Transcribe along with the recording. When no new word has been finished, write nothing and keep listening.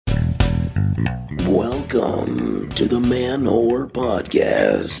Welcome to the Man Whore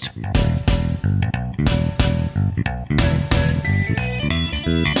Podcast.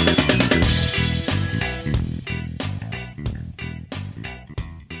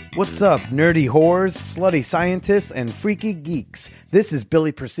 What's up, nerdy whores, slutty scientists, and freaky geeks? This is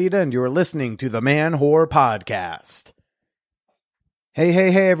Billy Procida, and you're listening to the Man Whore Podcast.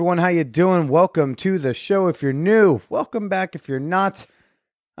 Hey, everyone, how you doing? Welcome to the show if you're new. Welcome back if you're not.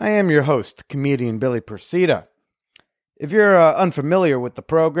 I am your host, comedian Billy Procida. If you're unfamiliar with the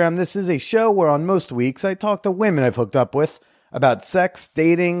program, this is a show where on most weeks I talk to women I've hooked up with about sex,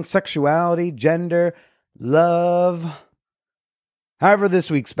 dating, sexuality, gender, love. However,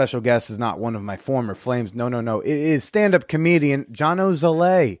 this week's special guest is not one of my former flames. No. It is stand-up comedian Jono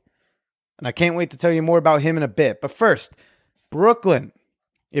Zalay. And I can't wait to tell you more about him in a bit. But first, Brooklyn.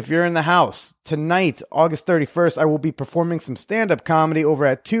 If you're in the house, tonight, August 31st, I will be performing some stand-up comedy over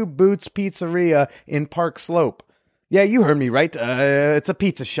at Two Boots Pizzeria in Park Slope. Yeah, you heard me right. It's a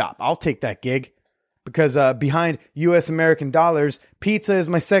pizza shop. I'll take that gig. Because behind U.S. American dollars, pizza is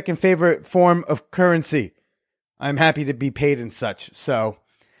my second favorite form of currency. I'm happy to be paid and such. So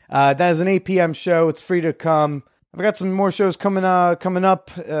that is an 8 p.m. show. It's free to come. I've got some more shows coming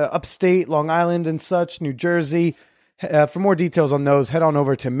up upstate, Long Island and such, New Jersey. For more details on those, head on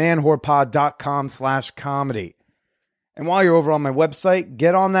over to manwhorepod.com/comedy. And while you're over on my website,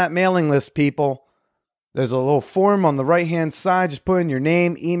 get on that mailing list, people. There's a little form on the right-hand side. Just put in your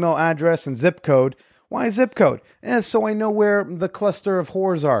name, email address, and zip code. Why zip code? So I know where the cluster of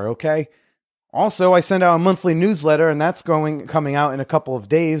whores are, okay? Also, I send out a monthly newsletter, and that's coming out in a couple of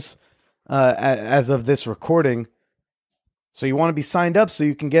days as of this recording. So you want to be signed up so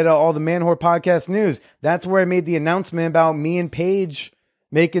you can get all the Man Whore Podcast news. That's where I made the announcement about me and Paige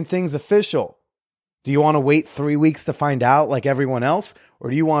making things official. Do you want to wait 3 weeks to find out like everyone else? Or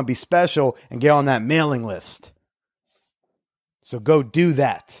do you want to be special and get on that mailing list? So go do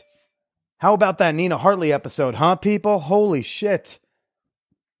that. How about that Nina Hartley episode, huh, people? Holy shit.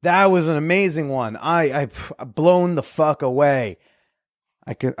 That was an amazing one. I've blown the fuck away.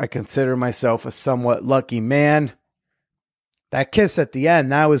 I consider myself a somewhat lucky man. That kiss at the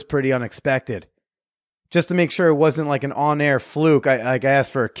end, that was pretty unexpected. Just to make sure it wasn't like an on-air fluke, I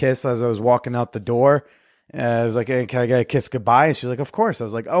asked for a kiss as I was walking out the door. I was like, hey, can I get a kiss goodbye? And she's like, of course. I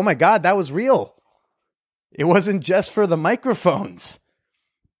was like, oh my God, that was real. It wasn't just for the microphones.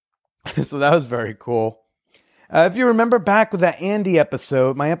 So that was very cool. If you remember back with that Andy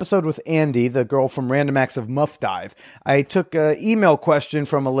episode, my episode with Andy, the girl from Random Acts of Muff Dive, I took an email question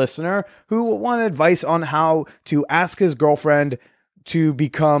from a listener who wanted advice on how to ask his girlfriend to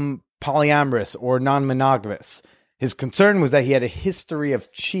become polyamorous or non-monogamous. His concern was that he had a history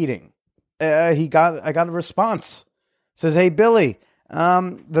of cheating. I got a response. It says, hey, Billy,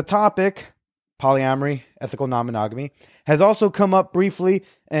 the topic, polyamory, ethical non-monogamy, has also come up briefly,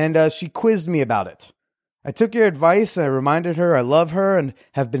 and she quizzed me about it. I took your advice, and I reminded her I love her and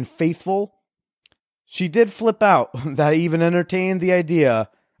have been faithful. She did flip out that I even entertained the idea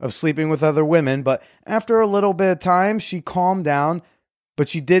of sleeping with other women, but after a little bit of time, she calmed down, but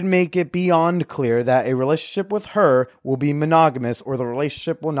she did make it beyond clear that a relationship with her will be monogamous or the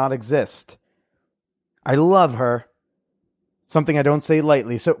relationship will not exist. I love her, something I don't say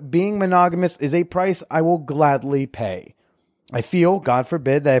lightly, so being monogamous is a price I will gladly pay. I feel, God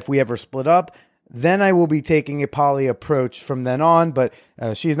forbid, that if we ever split up, then I will be taking a poly approach from then on, but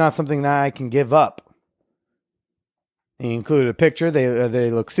she's not something that I can give up. He included a picture.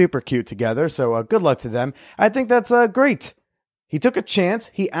 They look super cute together, so good luck to them. I think that's great. He took a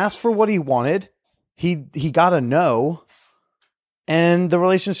chance. He asked for what he wanted. He got a no, and the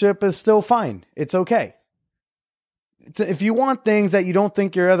relationship is still fine. It's okay. If you want things that you don't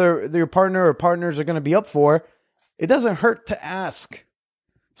think your partner or partners are going to be up for, it doesn't hurt to ask.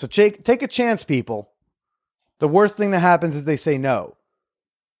 So take a chance, people. The worst thing that happens is they say no.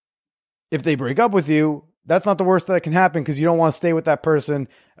 If they break up with you, that's not the worst that can happen because you don't want to stay with that person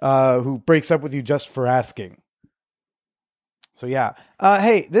who breaks up with you just for asking. So yeah.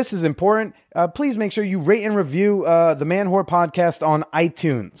 Hey, this is important. Please make sure you rate and review the Man Whore Podcast on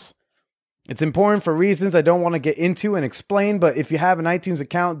iTunes. It's important for reasons I don't want to get into and explain, but if you have an iTunes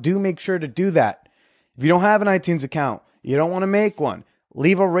account, do make sure to do that. If you don't have an iTunes account, you don't want to make one,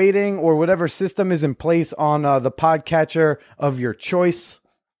 leave a rating or whatever system is in place on the podcatcher of your choice.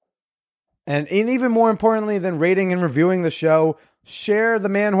 And even more importantly than rating and reviewing the show, share the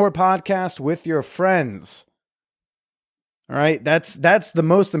Man Whore Podcast with your friends. All right, that's the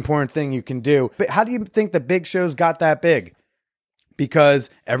most important thing you can do. But how do you think the big shows got that big? because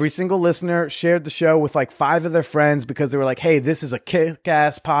every single listener shared the show with like 5 of their friends because they were like, hey, this is a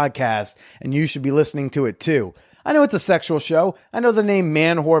kick-ass podcast and you should be listening to it too. I know it's a sexual show. I know the name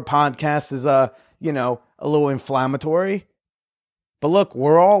Man Whore Podcast is, a little inflammatory. But look,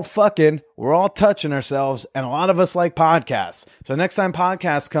 we're all touching ourselves, and a lot of us like podcasts. So next time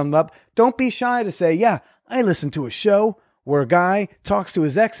podcasts come up, don't be shy to say, yeah, I listen to a show where a guy talks to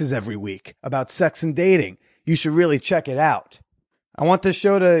his exes every week about sex and dating. You should really check it out. I want this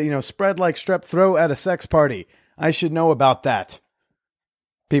show to, spread like strep throat at a sex party. I should know about that.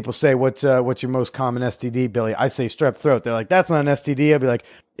 People say, what's your most common STD, Billy? I say strep throat. They're like, that's not an STD. I'll be like,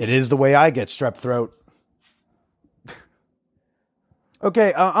 it is the way I get strep throat.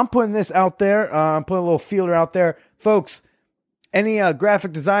 Okay, I'm putting this out there. I'm putting a little feeler out there. Folks, any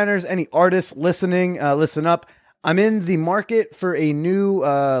graphic designers, any artists listening, listen up. I'm in the market for a new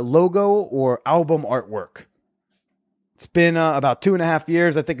logo or album artwork. It's been about 2.5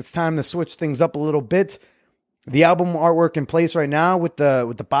 years. I think it's time to switch things up a little bit. The album artwork in place right now with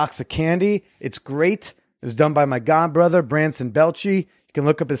the box of candy. It's great. It was done by my god brother, Branson Belchi. You can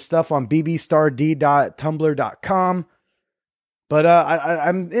look up his stuff on bbstard.tumblr.com. But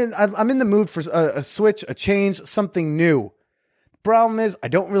I'm in the mood for a switch, a change, something new. The problem is I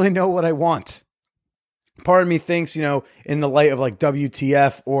don't really know what I want. Part of me thinks, in the light of like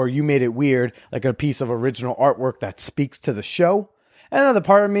WTF or You Made It Weird, like a piece of original artwork that speaks to the show. And another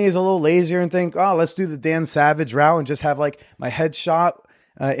part of me is a little lazier and think, oh, let's do the Dan Savage route and just have like my headshot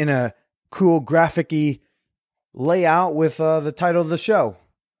in a cool graphic-y layout with the title of the show.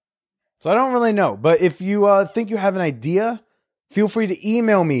 So I don't really know. But if you think you have an idea, feel free to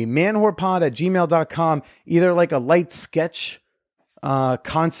email me, manwhorepod@gmail.com, either like a light sketch,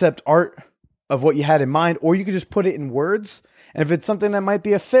 concept art of what you had in mind, or you could just put it in words. And if it's something that might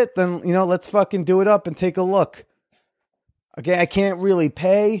be a fit, then, let's fucking do it up and take a look. Okay, I can't really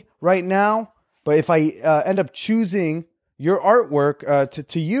pay right now, but if I end up choosing your artwork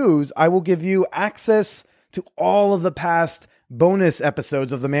to use, I will give you access to all of the past bonus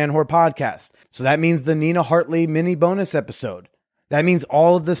episodes of the Man Whore Podcast. So that means the Nina Hartley mini bonus episode. That means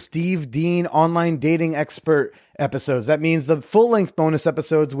all of the Steve Dean online dating expert episodes. That means the full-length bonus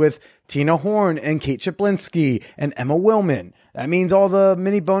episodes with Tina Horn and Kate Chaplinsky and Emma Willman. That means all the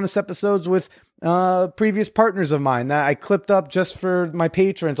mini bonus episodes with previous partners of mine that I clipped up just for my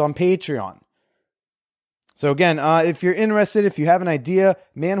patrons on Patreon. So again, if you're interested, if you have an idea,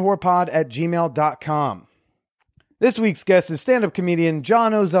 manwhorepod@gmail.com. This week's guest is stand-up comedian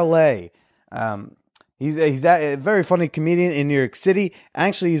Jono Zalay. He's a very funny comedian in New York City.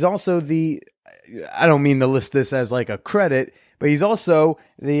 Actually, he's also I don't mean to list this as like a credit, but he's also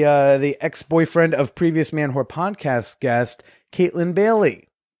the ex-boyfriend of previous Man Whore Podcast guest, Caitlin Bailey,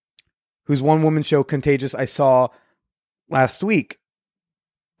 whose one-woman show, Contagious, I saw last week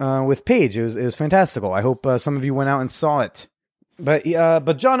with Paige. It was fantastical. I hope some of you went out and saw it. But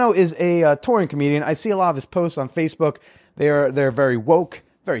Jono is a touring comedian. I see a lot of his posts on Facebook. They're very woke,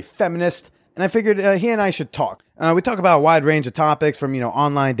 very feminist. And I figured he and I should talk. We talk about a wide range of topics from,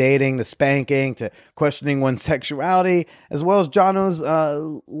 online dating to spanking to questioning one's sexuality, as well as Jono's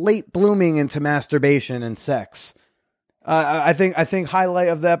late blooming into masturbation and sex. I think highlight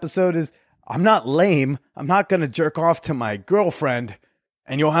of the episode is I'm not lame. I'm not going to jerk off to my girlfriend.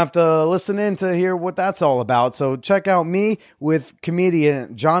 And you'll have to listen in to hear what that's all about. So check out me with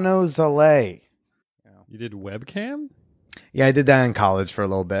comedian Jono Zalay. You did webcam? Yeah, I did that in college for a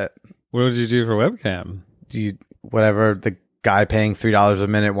little bit. What did you do for webcam? Whatever the guy paying $3 a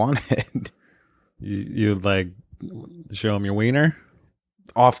minute wanted. You like show him your wiener?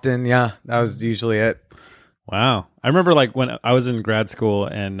 Often, yeah. That was usually it. Wow. I remember like when I was in grad school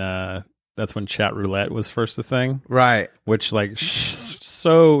and that's when chat roulette was first a thing. Right. Which like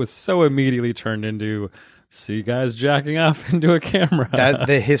so immediately turned into see guys jacking off into a camera. That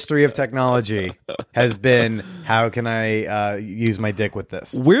the history of technology has been, how can I use my dick with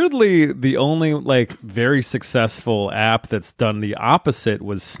this? Weirdly, the only like very successful app that's done the opposite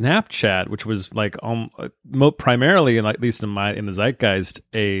was Snapchat, which was like primarily, and at least in the zeitgeist,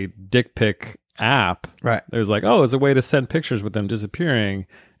 a dick pic app. Right. There's like, oh, it's a way to send pictures with them disappearing.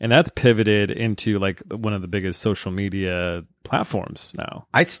 And that's pivoted into like one of the biggest social media platforms now.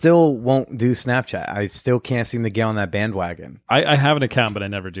 I still won't do Snapchat. I still can't seem to get on that bandwagon. I have an account, but I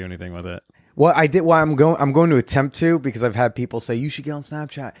never do anything with it. Well, I did. Well, I'm going to attempt to, because I've had people say you should get on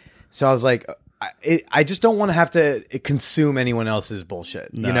Snapchat. So I was like, I just don't want to have to consume anyone else's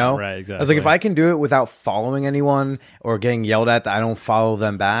bullshit. No, right? Exactly. I was like, if I can do it without following anyone or getting yelled at that I don't follow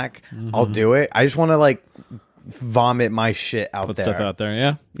them back, I'll do it. I just want to like vomit my shit out Put there. stuff out there,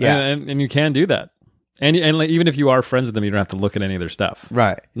 yeah. Yeah. And you can do that. And like, even if you are friends with them, you don't have to look at any of their stuff.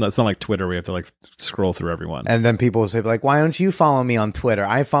 Right. No, it's not like Twitter where you have to like scroll through everyone. And then people will say like, "Why don't you follow me on Twitter?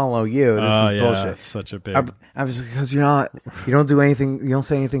 I follow you." This is bullshit. It's such a big. I was because you don't do anything. You don't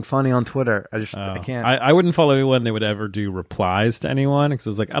say anything funny on Twitter. I can't. I wouldn't follow anyone that would ever do replies to anyone because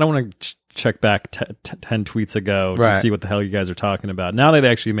I was like, I don't want to check back 10 tweets ago to see what the hell you guys are talking about. Now they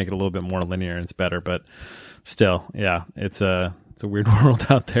actually make it a little bit more linear and it's better, but still, yeah, it's a weird world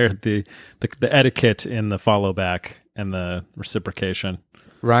out there. The etiquette in the follow back and the reciprocation,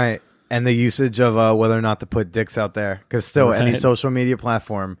 right, and the usage of whether or not to put dicks out there, because still any social media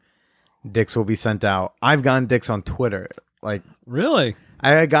platform, dicks will be sent out. I've gotten dicks on Twitter. Like, really? I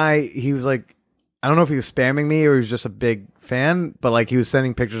had a guy. He was like, I don't know if he was spamming me or he was just a big fan, but like he was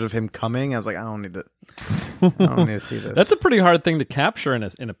sending pictures of him coming. I was like, I don't need to see this. That's a pretty hard thing to capture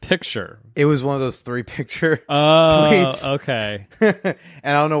in a picture. It was one of those 3-picture tweets. Okay. And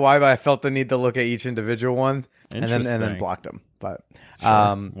I don't know why, but I felt the need to look at each individual one and then blocked them. But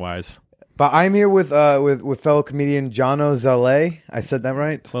wise. But I'm here with fellow comedian Jono Zalay. I said that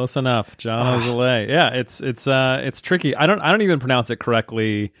right? Close enough. Jono Zalay. Yeah, it's tricky. I don't even pronounce it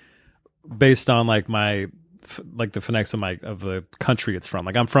correctly based on like my the phonetics of the country it's from.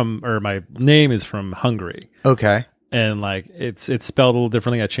 Like my name is from Hungary. Okay. And like it's spelled a little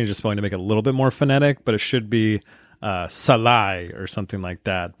differently. I changed the spelling to make it a little bit more phonetic, but it should be Salai or something like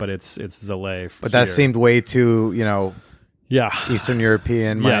that. But it's Zalay. But that seemed way too, Eastern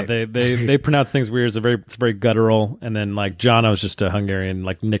European. Yeah, they pronounce things weird. It's very guttural. And then like Jono is just a Hungarian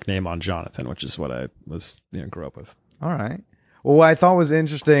like nickname on Jonathan, which is what I was grew up with. All right. Well, what I thought was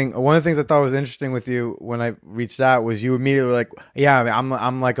interesting, one of the things I thought was interesting with you when I reached out was you immediately were like, yeah,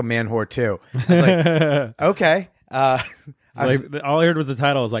 I'm like a man whore too. I was like, okay. All I heard was the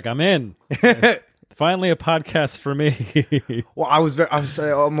title. I was like, I'm in. Finally a podcast for me. Well,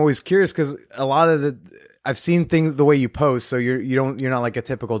 I'm always curious because a lot of I've seen things the way you post, so you're not like a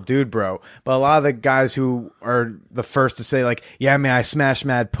typical dude bro. But a lot of the guys who are the first to say like, yeah, man, I smash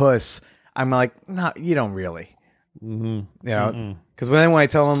mad puss. I'm like, no, you don't really. Mm-hmm. Because when I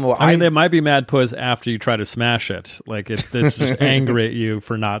tell them, well, I mean, they might be mad puss after you try to smash it. Like there's just anger at you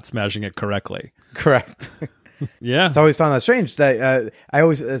for not smashing it correctly. Correct. Yeah, so I always found that strange. That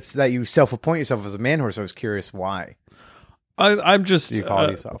it's that you self-appoint yourself as a man horse. I was curious why. I'm just you call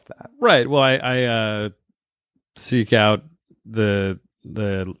yourself that, right? Well, I seek out the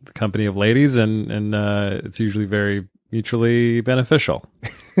company of ladies, and it's usually very mutually beneficial.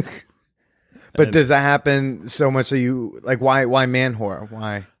 But does that happen so much that you like? Why man whore?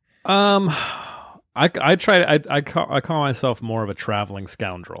 Why? I call myself more of a traveling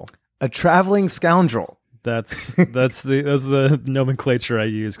scoundrel. A traveling scoundrel.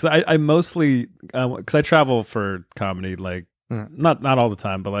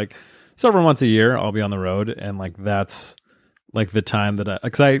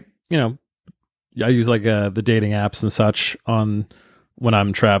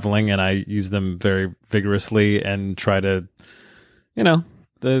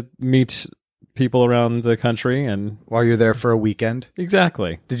 while you're there for a weekend,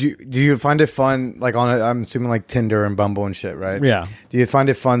 exactly. Do you find it fun like I'm assuming like Tinder and Bumble and shit, right? Yeah. Do you find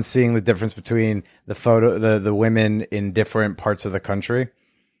it fun seeing the difference between the women in different parts of the country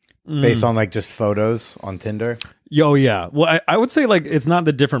based on like just photos on Tinder? Oh yeah. Well, I would say like it's not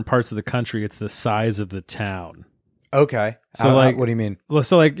the different parts of the country, it's the size of the town. Okay. So what do you mean? Well,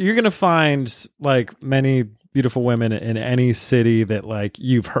 so like you're gonna find like many beautiful women in any city that like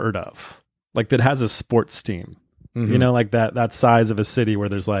you've heard of, like that has a sports team. Mm-hmm. Like that size of a city where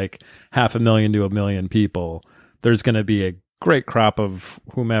there's like 500,000 to 1 million people. There's gonna be a great crop of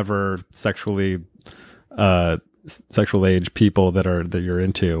whomever sexual age people that you're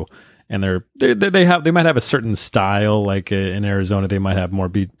into, and they might have a certain style. Like in Arizona, they might have more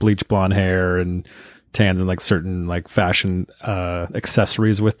bleach blonde hair and tans and like certain like fashion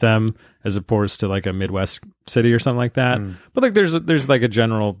accessories with them, as opposed to like a Midwest city or something like that. But like there's like a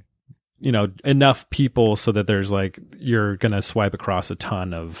general, enough people so that there's like you're gonna swipe across a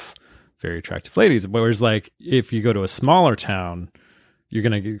ton of very attractive ladies. Whereas like if you go to a smaller town, you're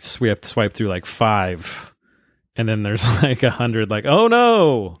gonna swipe through like 5, and then there's like 100. Like, oh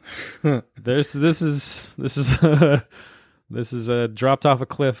no, this is dropped off a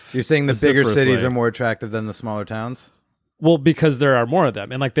cliff. You're saying the bigger cities are more attractive than the smaller towns? Well, because there are more of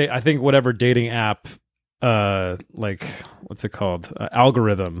them. And like I think whatever dating app, like what's it called?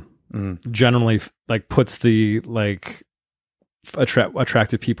 Algorithm generally like puts the like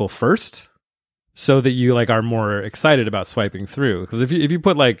attractive people first, so that you like are more excited about swiping through. Because if you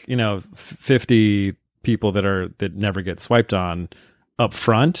put like 50 people that never get swiped on, up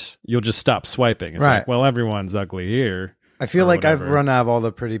front, you'll just stop swiping. It's Right. like, well, everyone's ugly here. I feel or like I've whatever. run out of all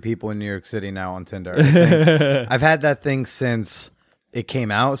the pretty people in New York City now on Tinder. I think I've had that thing since it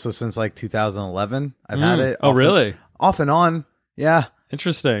came out, so since like 2011, I've had it. Oh, really? Off and on, yeah.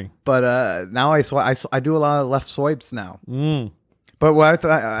 Interesting. But now I do a lot of left swipes now. Mm. But what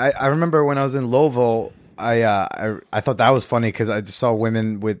I remember when I was in Louisville, I thought that was funny because I just saw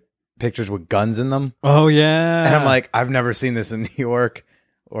women with pictures with guns in them, Oh, yeah. and I'm like, I've never seen this in New York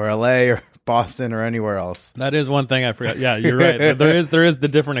or LA or Boston or anywhere else. That is one thing I forgot. Yeah, you're right. There is the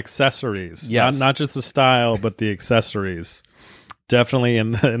different accessories. Yes. Not just the style, but the accessories. Definitely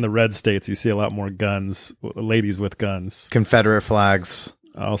in the red states, you see a lot more guns, ladies with guns, Confederate flags.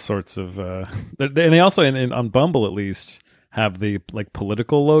 all sorts of. And they also, on Bumble at least, have the like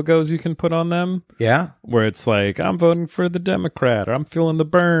political logos you can put on them, Yeah. where it's like, I'm voting for the Democrat, or I'm feeling the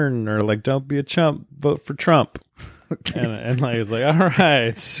burn, or like, don't be a chump, vote for Trump. and like, it's like, all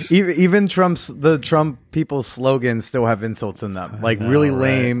right. Even the Trump people's slogans still have insults in them, like really right.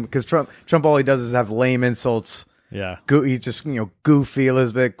 lame. Because Trump all he does is have lame insults. Yeah. He's just goofy,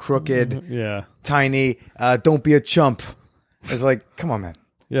 Elizabeth, crooked, Yeah. tiny. Don't be a chump. It's like, come on, man.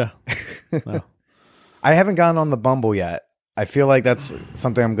 Yeah. No. I haven't gotten on the Bumble yet. I feel like that's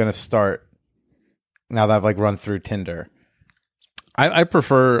something I'm going to start now that I've like run through Tinder. I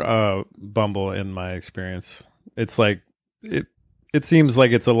prefer Bumble in my experience. It's like it seems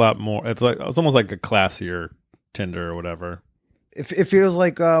like it's a lot more. It's almost like a classier Tinder or whatever. It feels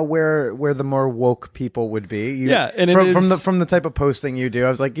like where the more woke people would be. Yeah, and from the type of posting you do, I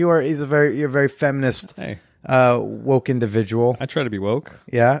was like, you're a very feminist, Hey, woke individual. I try to be woke.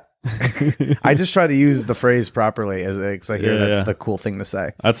 Yeah. I just try to use the phrase properly because I hear that's Yeah. the cool thing to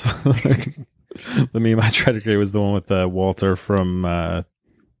say. That's the meme I tried to create was the one with Walter from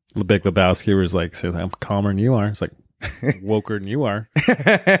The Big Lebowski, where he's like, "I'm calmer than you are." It's like, woker than you are.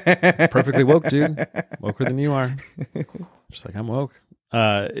 Perfectly woke, dude. Woker than you are. Just like, I'm woke.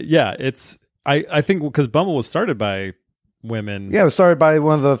 Yeah, it's I think because Bumble was started by women. Yeah, it was started by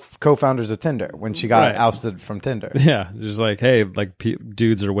one of the co-founders of Tinder when she got Right. ousted from Tinder. Yeah, just like, hey, like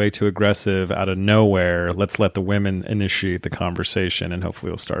dudes are way too aggressive out of nowhere. Let's let the women initiate the conversation, and hopefully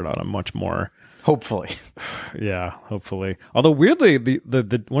we'll start on a much more. Hopefully. Yeah, hopefully. Although weirdly,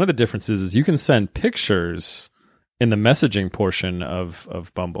 the one of the differences is you can send pictures in the messaging portion of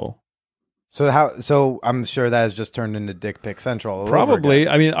Bumble. So I'm sure that has just turned into Dick Pic Central. all over Probably.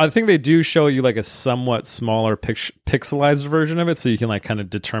 again. I mean, I think they do show you like a somewhat smaller pixelized version of it, so you can like kind of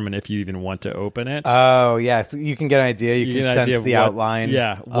determine if you even want to open it. Oh yeah, so you can get an idea. You get can an sense idea of the what- outline.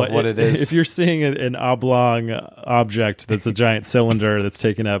 yeah, of what it is. If you're seeing an oblong object that's a giant cylinder that's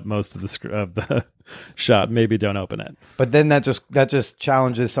taking up most of the shot, maybe don't open it. But then that just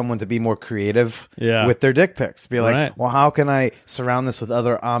challenges someone to be more creative Yeah. with their dick pics. Be like, Right. well, how can I surround this with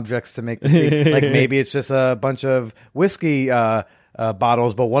other objects to make this seem like maybe it's just a bunch of whiskey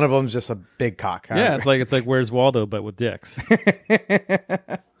bottles, but one of them's just a big cock. Yeah, it's like Where's Waldo, but with dicks.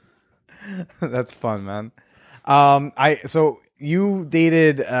 That's fun, man. So you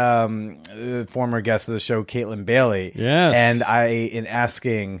dated former guest of the show, Caitlin Bailey. Yes. And in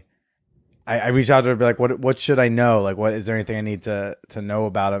asking, I reached out to her to be like, what should I know? Like, what is there anything I need to know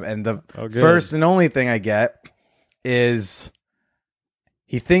about him? And the good. first and only thing I get is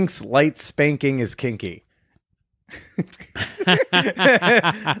he thinks light spanking is kinky. And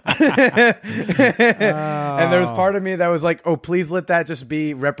there was part of me that was like, oh, please let that just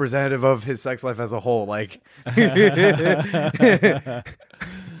be representative of his sex life as a whole. Like,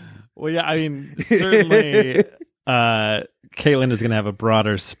 Well, yeah, I mean, certainly Caitlin is going to have a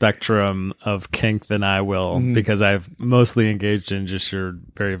broader spectrum of kink than I will because I've mostly engaged in just your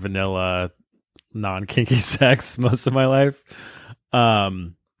very vanilla, non-kinky sex most of my life.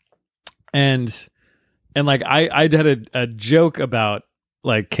 And like I had a joke about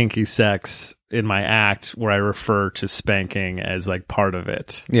like kinky sex in my act where I refer to spanking as like part of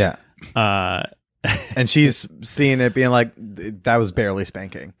it. yeah. And she's seeing it being like, that was barely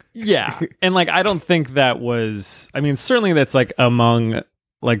spanking. yeah. And like, I don't think that was, I mean, certainly that's like among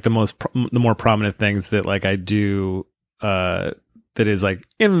like the more prominent things that like I do, that is like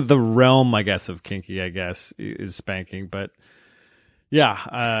in the realm, I guess, of kinky, I guess, is spanking. But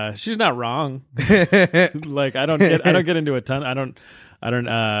yeah, she's not wrong. Like I don't get into a ton. I don't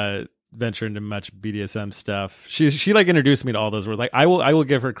venture into much BDSM stuff. She like introduced me to all those words. Like I will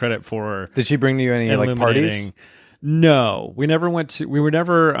give her credit for. Did she bring you any like parties? illuminating. No, we never we were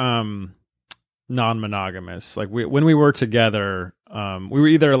never non-monogamous. Like when we were together, we were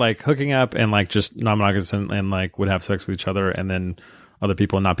either like hooking up and like just non-monogamous and like would have sex with each other, and then other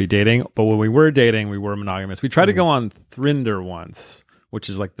people and not be dating. But when we were dating, we were monogamous. We tried to go on Thrinder once, which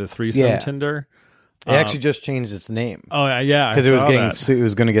is like the threesome Tinder. It actually just changed its name. Oh yeah, because it was getting it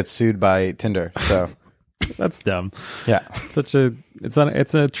was going to get sued by Tinder. So that's dumb. Yeah, it's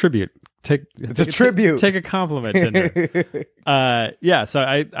a tribute. It's a tribute. Take a compliment, Tinder. Yeah.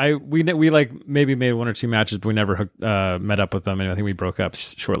 So we like maybe made one or two matches, but we never met up with them, and I think we broke up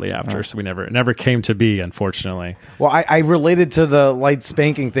shortly after. So we never came to be, unfortunately. Well, I related to the light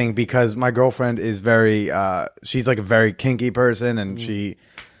spanking thing because my girlfriend is very she's like a very kinky person, and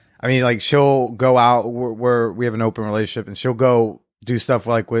she'll go out. We have an open relationship, and she'll go do stuff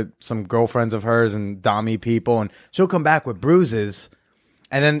like with some girlfriends of hers and dommy people, and she'll come back with bruises.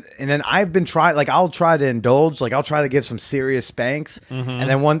 And then I've been trying, like, I'll try to indulge, like, I'll try to give some serious spanks. And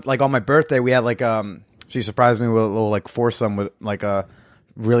then like on my birthday, we had like, she surprised me with a little like foursome with like a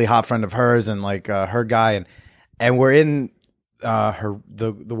really hot friend of hers and like her guy. And we're in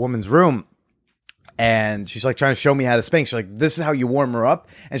the woman's room, and she's like trying to show me how to spank. She's like, this is how you warm her up.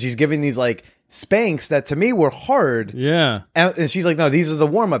 And she's giving these like spanks that to me were hard. Yeah. And she's like, no, these are the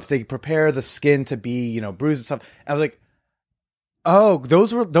warm ups. They prepare the skin to be, bruised and stuff. I was like, oh,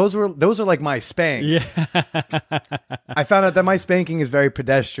 those are like my spanks. Yeah. I found out that my spanking is very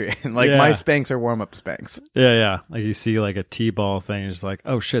pedestrian. Like my spanks are warm up spanks. Yeah. Like you see like a T-ball thing, it's like,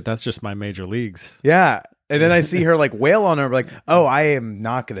 oh shit, that's just my major leagues. Yeah. And then I see her like wail on her, like, oh, I am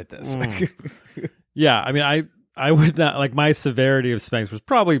not good at this. Yeah. I mean, I would not, like, my severity of spanks was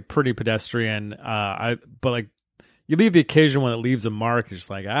probably pretty pedestrian. But like, you leave the occasion when it leaves a mark. You're just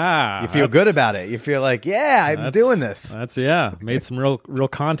like, you feel good about it. You feel like, yeah, I'm doing this. That's made some real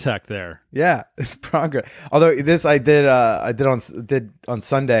contact there. Yeah, it's progress. Although this I did on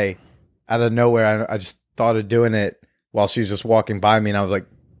Sunday out of nowhere. I just thought of doing it while she was just walking by me, and I was like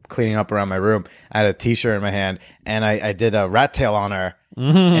cleaning up around my room. I had a T-shirt in my hand, and I did a rat tail on her,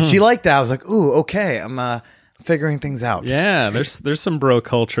 and she liked that. I was like, ooh, okay, I'm figuring things out. Yeah, there's some bro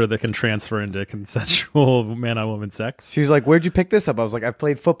culture that can transfer into consensual man on woman sex. She was like, "Where'd you pick this up?" I was like, "I've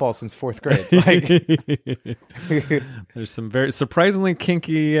played football since 4th grade." Like, there's some very surprisingly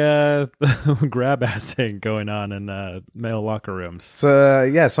kinky grab assing going on in male locker rooms. So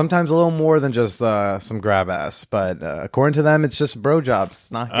yeah, sometimes a little more than just some grab ass, but according to them, it's just bro jobs.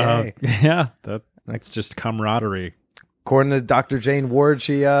 It's not gay. Yeah, that's just camaraderie. According to Dr. Jane Ward,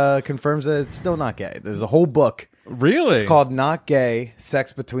 she confirms that it's still not gay. There's a whole book. Really? It's called Not Gay,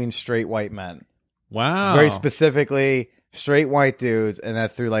 Sex Between Straight White Men. Wow. It's very specifically straight white dudes, and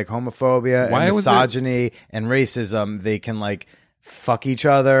that through like homophobia and misogyny and racism, they can like fuck each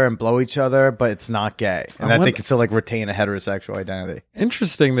other and blow each other, but it's not gay. And that they can still like retain a heterosexual identity.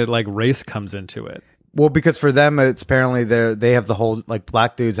 Interesting that like race comes into it. Well, because for them, it's apparently they have the whole, like,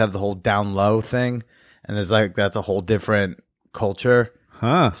 black dudes have the whole down low thing. And it's like, that's a whole different culture.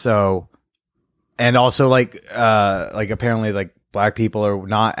 Huh. So, and also like apparently like black people are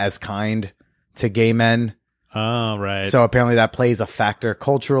not as kind to gay men. Oh, right. So apparently that plays a factor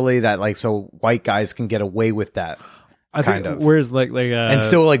culturally that like, so white guys can get away with that. I think, whereas like and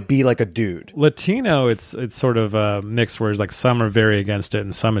still like be like a dude. Latino, it's sort of a mix, whereas like some are very against it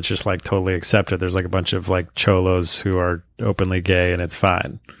and some it's just like totally accepted. There's like a bunch of like cholos who are openly gay and it's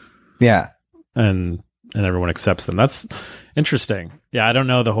fine. Yeah. And everyone accepts them. That's interesting. Yeah, I don't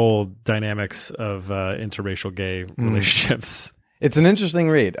know the whole dynamics of interracial gay relationships. It's an interesting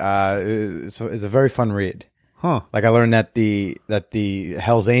read. It's a very fun read. Huh. Like I learned that the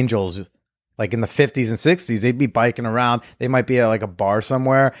Hells Angels, like in the 50s and 60s, they'd be biking around. They might be at like a bar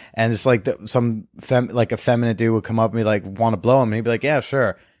somewhere, and it's like some effeminate dude would come up and be like, want to blow him, and he'd be like, yeah,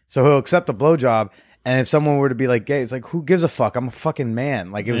 sure. So he'll accept the blowjob. And if someone were to be like gay, it's like, who gives a fuck? I'm a fucking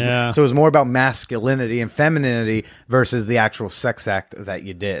man. Like, So it was more about masculinity and femininity versus the actual sex act that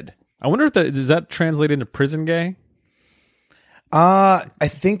you did. I wonder if does that translate into prison gay? I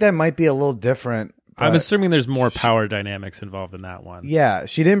think that might be a little different. I'm assuming there's more power dynamics involved in that one. Yeah,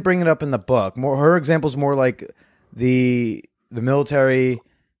 she didn't bring it up in the book. Her example's more like the military,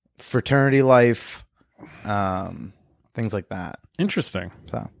 fraternity life, things like that. Interesting.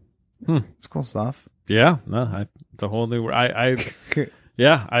 So, it's cool stuff. Yeah, no, it's a whole new. I've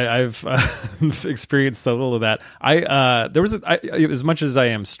experienced a little of that. There was as much as I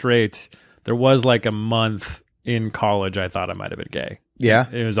am straight, there was like a month in college I thought I might have been gay. Yeah,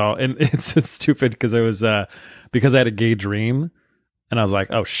 it was all, and it's stupid because it was because I had a gay dream, and I was like,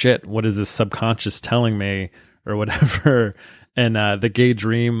 oh shit, what is this subconscious telling me or whatever? And the gay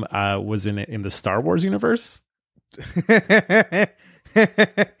dream was in the Star Wars universe.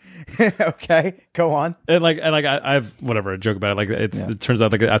 Okay, go on. And I've whatever, I joke about it. Like it turns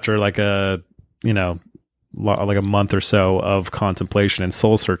out like after like a like a month or so of contemplation and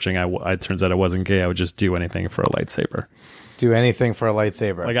soul searching, I turns out I wasn't gay. I would just do anything for a lightsaber. Do anything for a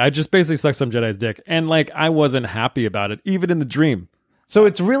lightsaber. Like I just basically sucked some Jedi's dick, and like I wasn't happy about it, even in the dream. So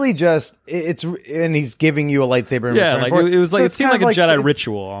it's really just and he's giving you a lightsaber in return like for it. it was like So it seemed like a it's Jedi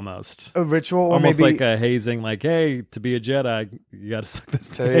ritual almost. a ritual, or Almost maybe like a hazing, like, hey, to be a Jedi, you got to suck this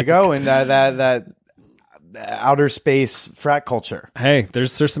dick. there you go, and that outer space frat culture. Hey,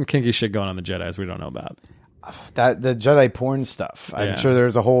 there's some kinky shit going on in the Jedis we don't know about. That the Jedi porn stuff. I'm Yeah. sure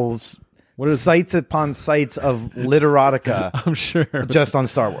there's a whole sites upon sites of literotica. I'm sure. Just on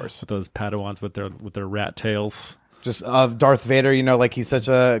Star Wars. Those Padawans with their rat tails. Just of Darth Vader, like he's such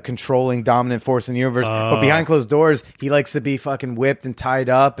a controlling, dominant force in the universe. But behind closed doors, he likes to be fucking whipped and tied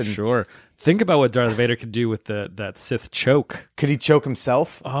up. And Sure. Think about what Darth Vader could do with that Sith choke. could he choke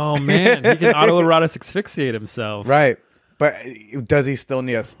himself? Oh man, he can autoerotic asphyxiate himself. Right. But does he still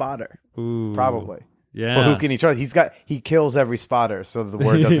need a spotter? Ooh. Probably. Yeah. But who can he trust? He kills every spotter, so the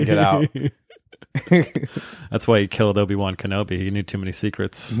word doesn't get out. That's why he killed Obi-Wan Kenobi. He knew too many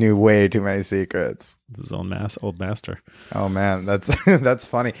secrets. Knew way too many secrets. His old master. Oh man, that's that's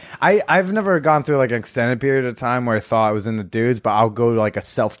funny. I've never gone through like an extended period of time where I thought I was in the dudes, but I'll go to like a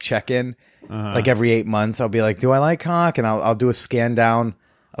self check-in like every 8 months. I'll be like, do I like cock? And I'll do a scan down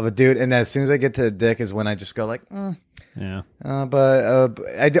of a dude, and as soon as I get to the dick is when I just go like, Yeah. but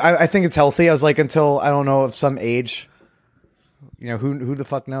I think it's healthy. I was like, until I don't know of some age, who the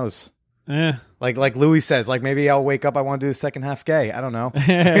fuck knows? Yeah. Like Louis says, like maybe I'll wake up. I want to do the second half gay. I don't know.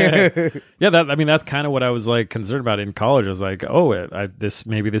 Yeah, that's kind of what I was like concerned about in college. I was like, this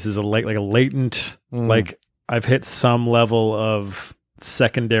is a latent like I've hit some level of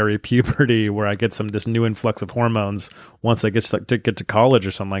secondary puberty where I get this new influx of hormones once I get to college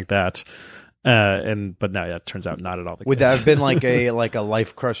or something like that. But now, it turns out not at all the case. Would that have been like a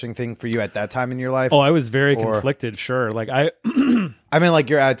life crushing thing for you at that time in your life? Oh, I was very conflicted. Sure, like I mean, like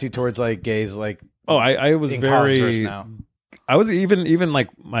your attitude towards like gays, like I was in very. college now. I was even like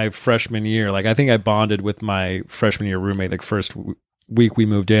my freshman year. Like I think I bonded with my freshman year roommate. Like first week we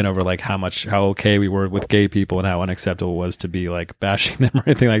moved in over like how okay we were with gay people and how unacceptable it was to be like bashing them or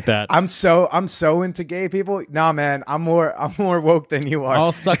anything like that. I'm so into gay people. Nah, man, I'm more woke than you are.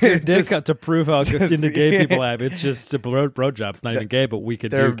 I'll suck your dick up to prove how into gay people I am. It's just a bro job. It's not even gay, but we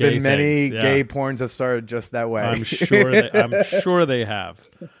could do gay things. There have been many gay porns have started just that way. I'm sure they have.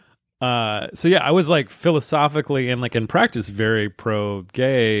 So yeah, I was like philosophically and like in practice very pro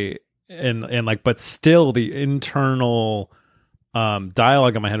gay and like, but still the internal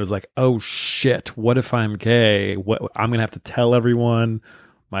dialogue in my head was like, oh shit, what if I'm gay? I'm gonna have to tell everyone.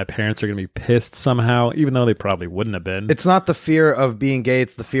 My parents are gonna be pissed somehow, even though they probably wouldn't have been. It's not the fear of being gay;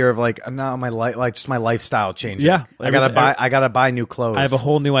 it's the fear of like, no, my just my lifestyle changing. Yeah, I gotta buy new clothes. I have a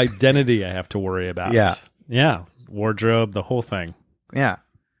whole new identity I have to worry about. Yeah, wardrobe, the whole thing. Yeah,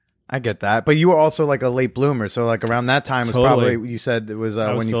 I get that. But you were also like a late bloomer, so like around that time was probably you said it was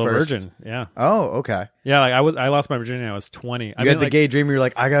I was when still you first. a virgin. Yeah. Oh, okay. Yeah, like I lost my virginity when I was 20. You had the gay dream. You're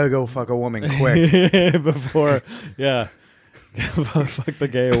like, I gotta go fuck a woman quick before. Yeah. Fuck the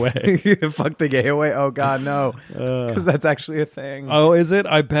gay away. Fuck the gay away. Oh God, no, because that's actually a thing. Oh, is it?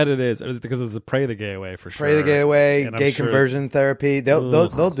 I bet it is because of the pray the gay away for sure. Pray the gay away, and gay conversion therapy.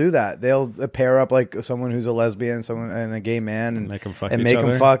 They'll do that. They'll pair up like someone who's a lesbian, someone and a gay man, and make them fuck and each make other.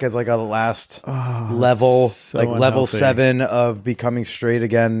 them fuck as like a last level, so like level unhealthy. 7 of becoming straight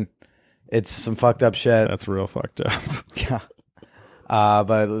again. It's some fucked up shit. That's real fucked up. Yeah.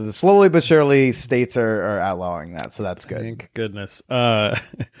 But slowly but surely, states are outlawing that, so that's good. Thank goodness. Yeah,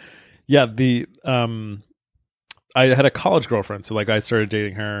 I had a college girlfriend, so like I started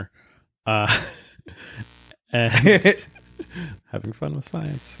dating her, and having fun with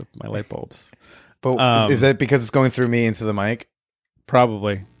science with my light bulbs. But is that because it's going through me into the mic?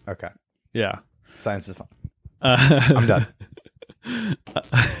 Probably. Okay. Yeah. Science is fun. I'm done.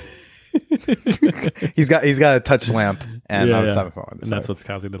 He's got a touch lamp, and I'm having fun with it. And that's what's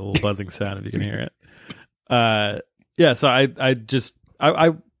causing the little buzzing sound if you can hear it. Yeah. So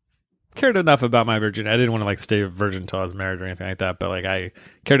I cared enough about my virginity. I didn't want to like stay a virgin until I was married or anything like that. But like I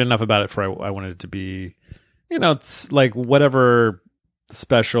cared enough about it for I wanted it to be, it's like whatever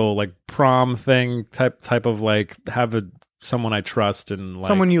special like prom thing type of like have someone I trust and like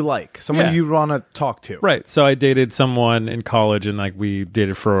someone you like, someone you want to talk to. Right. So I dated someone in college and like we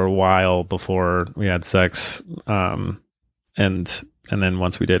dated for a while before we had sex. And then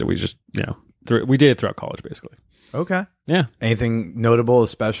once we did it, we just, we dated throughout college basically. Okay. Yeah. Anything notable or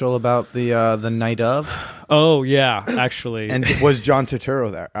special about the night of? Oh yeah, actually. And was John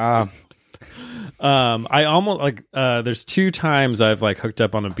Turturro there? I almost like there's 2 times I've like hooked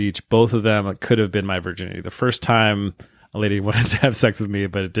up on a beach. Both of them could have been my virginity. The first time a lady wanted to have sex with me,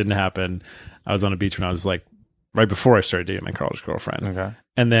 but it didn't happen. I was on a beach when I was like right before I started dating my college girlfriend. Okay.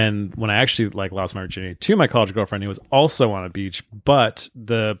 And then when I actually like lost my virginity to my college girlfriend, he was also on a beach. But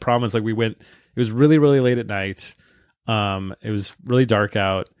the problem is like we went. It was really, really late at night. It was really dark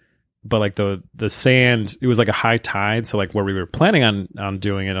out. But like the sand, it was like a high tide. So like where we were planning on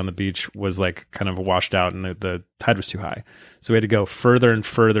doing it on the beach was like kind of washed out, and the tide was too high. So we had to go further and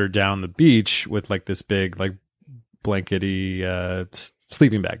further down the beach with like this big like blankety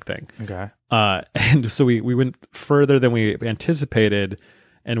sleeping bag thing. Okay. And so we went further than we anticipated.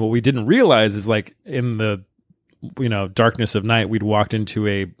 And what we didn't realize is like in the darkness of night, we'd walked into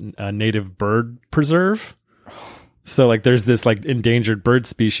a native bird preserve. So like there's this like endangered bird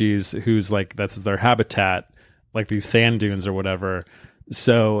species who's like that's their habitat, like these sand dunes or whatever.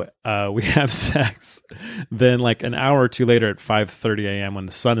 So we have sex. Then like an hour or two later at 5:30 a.m. when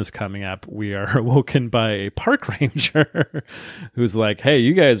the sun is coming up, we are awoken by a park ranger who's like, "Hey,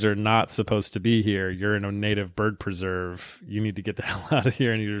 you guys are not supposed to be here. You're in a native bird preserve. You need to get the hell out of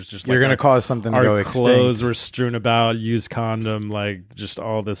here." And you're just like, you're gonna cause something to go extinct. Our clothes were strewn about, used condom, like just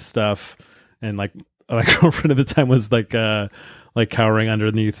all this stuff. And like my girlfriend at the time was like cowering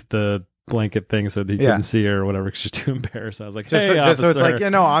underneath the blanket thing so that he couldn't see her or whatever because she's too embarrassed. I was like, just so it's like,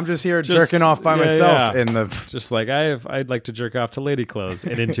 I'm just here jerking off by myself in the just like I'd like to jerk off to lady clothes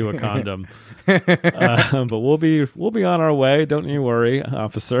and into a condom. But we'll be on our way, don't you worry,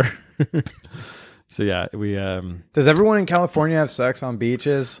 officer. So yeah, we does everyone in California have sex on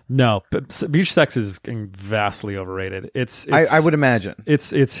beaches? No, but beach sex is vastly overrated. It's I would imagine.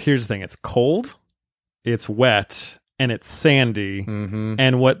 It's here's the thing, it's cold, it's wet, and it's sandy. Mm-hmm.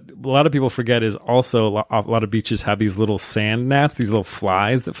 And what a lot of people forget is also a lot of beaches have these little sand gnats, these little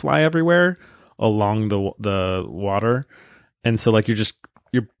flies that fly everywhere along the water. And so like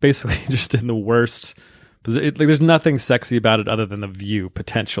you're basically just in the worst position. Like there's nothing sexy about it other than the view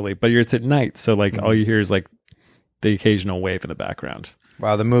potentially, but it's at night. So like all you hear is like the occasional wave in the background.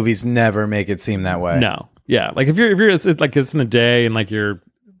 Wow. The movies never make it seem that way. No. Yeah. Like if you're it's like it's in the day and like you're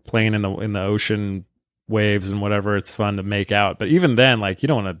playing in the ocean waves and whatever, it's fun to make out, but even then like you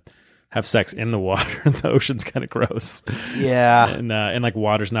don't want to have sex in the water. The ocean's kind of gross. Yeah. And like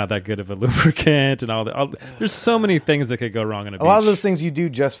water's not that good of a lubricant and all there's so many things that could go wrong on a beach. A lot of those things you do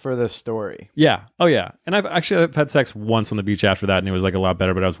just for the story. Yeah. Oh yeah. And I've had sex once on the beach after that and it was like a lot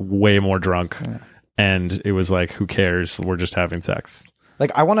better, but I was way more drunk. Yeah. And it was like, who cares? We're just having sex.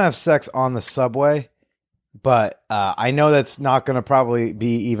 Like I want to have sex on the subway, but I know that's not going to probably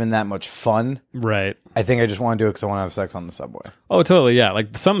be even that much fun. Right. I think I just want to do it because I want to have sex on the subway. Oh, totally. Yeah.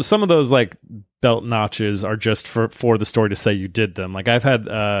 Like some of those like belt notches are just for the story to say you did them. Like I've had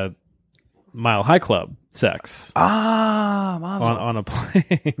Mile High Club sex. On a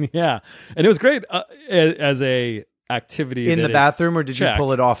plane. Yeah. And it was great as a activity in the bathroom, or did you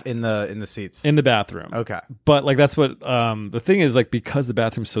pull it off in the seats? In the bathroom. Okay. But like that's what the thing is, like because the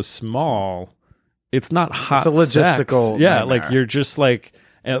bathroom's so small, it's not hot. It's a logistical sex. Yeah, nightmare. like you're just like,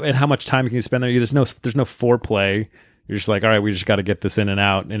 and how much time can you spend there? There's no foreplay. You're just like, all right, we just got to get this in and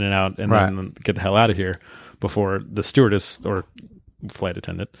out, and then get the hell out of here before the stewardess or flight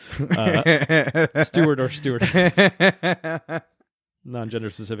attendant, steward or stewardess, non-gender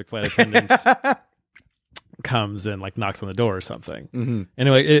specific flight attendant comes and like knocks on the door or something. Mm-hmm.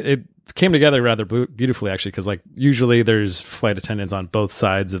 Anyway, it came together rather beautifully actually, because like usually there's flight attendants on both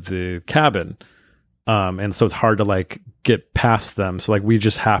sides of the cabin. And so it's hard to like get past them. So like we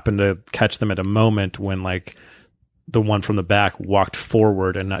just happened to catch them at a moment when like the one from the back walked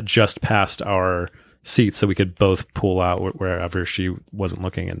forward and not just past our seats, so we could both pull out wherever she wasn't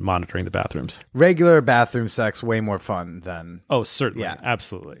looking and monitoring the bathrooms. Regular bathroom sex, way more fun than... Oh, certainly. Yeah.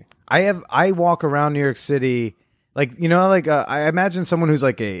 Absolutely. I walk around New York City, like, you know, like I imagine someone who's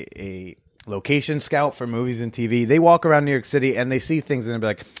like a location scout for movies and TV. They walk around New York City and they see things and they'll be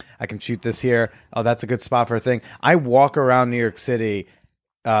like, I can shoot this here. Oh, that's a good spot for a thing. I walk around New York City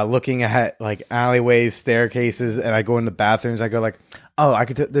looking at like alleyways, staircases, and I go in the bathrooms. I go like, oh,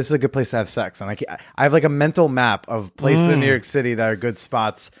 this is a good place to have sex. And I have like a mental map of places in New York City that are good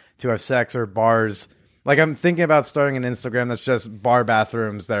spots to have sex, or bars Like I'm thinking about starting an Instagram that's just bar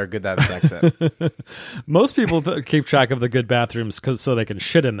bathrooms that are good to have sex in. Most people keep track of the good bathrooms so they can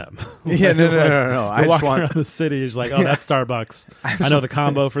shit in them. Yeah, no. I walk around the city, it's like, oh, that's Starbucks. I know the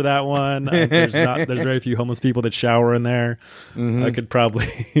combo for that one. There's very few homeless people that shower in there. I could probably,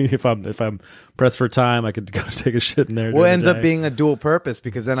 if I'm pressed for time, I could go take a shit in there. Well, it ends up being a dual purpose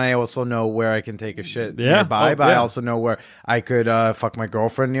because then I also know where I can take a shit nearby, but I also know where I could fuck my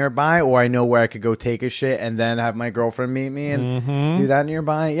girlfriend nearby, or I know where I could go take a shit and then have my girlfriend meet me and do that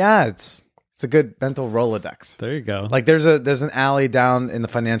nearby. Yeah, it's a good mental Rolodex. There you go. Like there's an alley down in the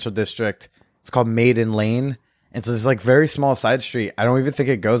financial district. It's called Maiden Lane. It's this like very small side street. I don't even think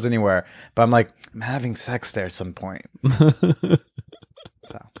it goes anywhere, but I'm like, I'm having sex there at some point.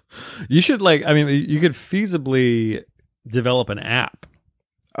 So you should you could feasibly develop an app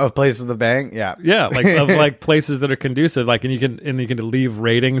of places to bang. Yeah. Like of like places that are conducive, like, and you can leave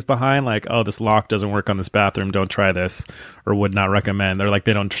ratings behind, like, oh, this lock doesn't work on this bathroom, don't try this, or would not recommend. They're like,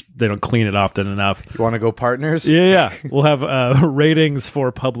 they don't clean it often enough. You want to go partners? Yeah. We'll have ratings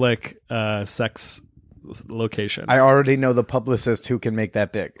for public sex locations. I already know the publicist who can make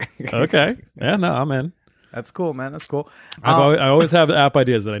that big. Okay. Yeah, no, I'm in. That's cool, man. That's cool. I always have app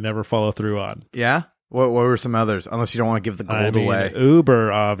ideas that I never follow through on. Yeah? What were some others? Unless you don't want to give the gold away.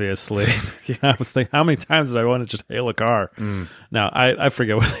 Uber, obviously. I was thinking, how many times did I want to just hail a car? Now, I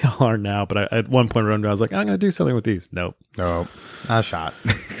forget what they all are now, but at one point around, I was like, I'm going to do something with these. Nope. Not a shot.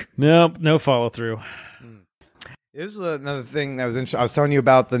 Nope. No follow through. This was another thing that was interesting. I was telling you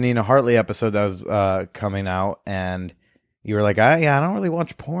about the Nina Hartley episode that was coming out, and you were like, I don't really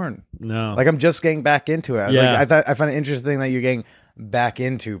watch porn. No. Like, I'm just getting back into it. I find it interesting that you're getting back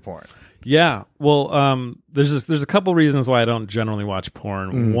into porn. Yeah. Well, there's a couple reasons why I don't generally watch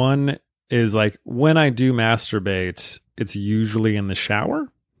porn. One is like when I do masturbate, it's usually in the shower.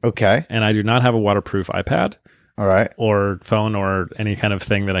 Okay. And I do not have a waterproof iPad. All right. Or phone or any kind of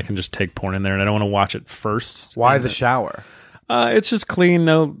thing that I can just take porn in there, and I don't want to watch it first. Why the shower? It's just clean,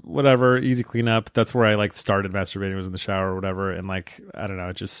 no whatever, easy cleanup. That's where I like started masturbating, was in the shower or whatever, and like I don't know,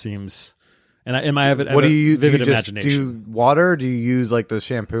 it just seems. And I have what do you use? Vivid do you just imagination. Do water? Or do you use like the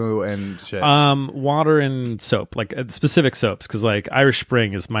shampoo and shit? Water and soap, like specific soaps, because like Irish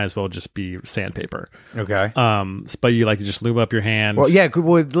Spring might as well just be sandpaper. Okay. But you just lube up your hands. Well, yeah,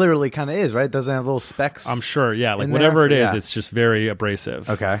 well, it literally kind of is, right? It doesn't have little specks. I'm sure. Yeah, like whatever it is, it's just very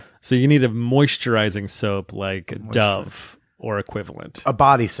abrasive. Okay. So you need a moisturizing soap like Dove or equivalent. A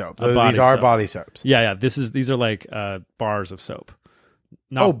body soap. These are body soaps. Yeah. These are like bars of soap.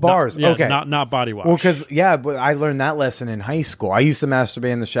 Bars. Okay. Not body wash. Well, because, but I learned that lesson in high school. I used to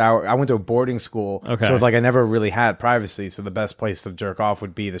masturbate in the shower. I went to a boarding school. Okay. So, I never really had privacy. So, the best place to jerk off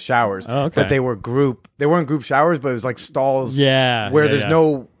would be the showers. Oh, okay. But they weren't group showers, but it was like stalls where there's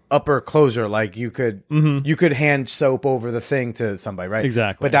no upper closure. Like, you could hand soap over the thing to somebody, right?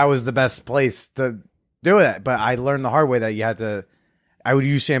 Exactly. But that was the best place to do it. But I learned the hard way that you had to, I would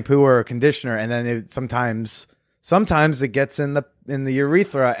use shampoo or a conditioner, and then sometimes it gets in the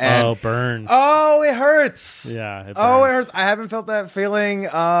urethra and burns. Oh, it hurts. Yeah, it burns. Oh, it hurts. I haven't felt that feeling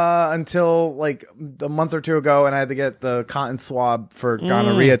until like a month or two ago, and I had to get the cotton swab for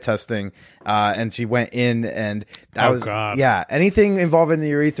gonorrhea testing. And she went in, and that was God. Yeah. Anything involving the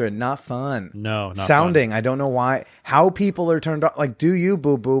urethra, not fun. No, not sounding. Fun. I don't know why. How people are turned on. Like, do you,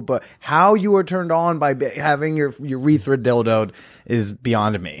 boo boo? But how you are turned on by having your urethra dildoed is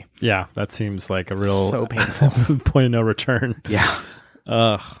beyond me. Yeah, that seems like a real so painful point of no return. Yeah.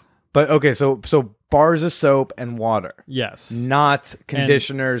 Ugh. But okay, so bars of soap and water. Yes. Not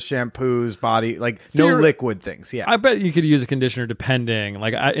conditioners, shampoos, body, no liquid things. Yeah. I bet you could use a conditioner depending,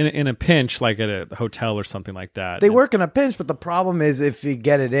 like in a pinch, like at a hotel or something like that. They work in a pinch, but the problem is if you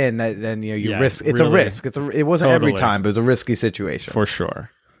get it in, then you risk. It's really, a risk. It wasn't every time, but it was a risky situation. For sure.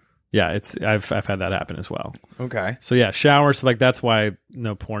 Yeah, I've had that happen as well. Okay. So yeah, shower. So that's why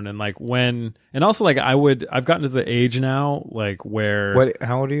no porn. And and also I've gotten to the age now, where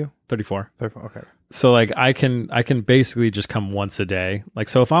how old are you? 34. Okay. So I can basically just come once a day.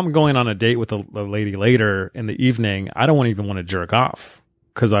 So if I'm going on a date with a lady later in the evening, I don't even want to jerk off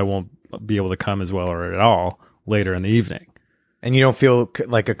because I won't be able to come as well or at all later in the evening. And you don't feel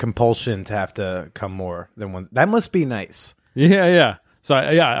like a compulsion to have to come more than one. That must be nice. Yeah. So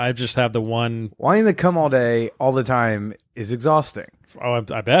I just have the one. Wanting to come all day, all the time is exhausting. Oh,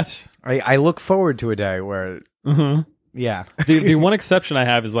 I bet. I look forward to a day where. Mm-hmm. Yeah. the one exception I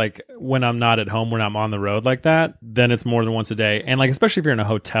have is when I'm not at home, when I'm on the road like that, then it's more than once a day. And especially if you're in a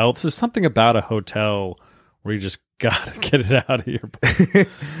hotel, there's something about a hotel where you just gotta get it out of your.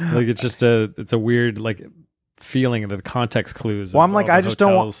 It's just it's a weird feeling the context clues. Well, I'm like, I just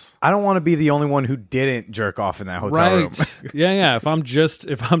don't hotels. want. I don't want to be the only one who didn't jerk off in that hotel room. Yeah. If I'm just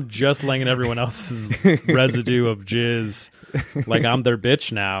laying in everyone else's residue of jizz, like I'm their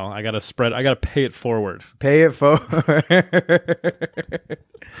bitch now. I gotta pay it forward. Pay it forward.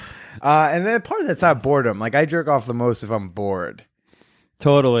 And then part of that's not boredom. Like I jerk off the most if I'm bored.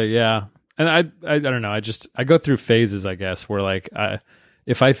 Totally, yeah. And I don't know. I go through phases, I guess, where like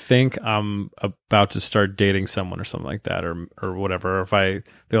if I think I'm about to start dating someone or something like that, or whatever, or if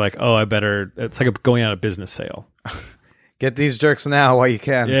they're like, oh, I better. It's like going on a business sale. Get these jerks now while you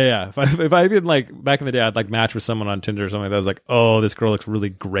can. Yeah. If I even like back in the day, I'd like match with someone on Tinder or something like that. I was like, oh, this girl looks really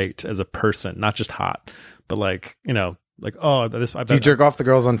great as a person, not just hot, but like like oh, this. Do you jerk off the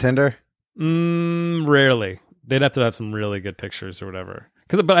girls on Tinder? Rarely. They'd have to have some really good pictures or whatever.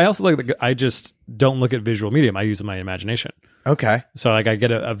 But I also I just don't look at visual medium. I use my imagination. Okay. So like I get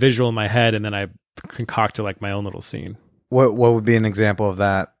a visual in my head and then I concoct like my own little scene. What would be an example of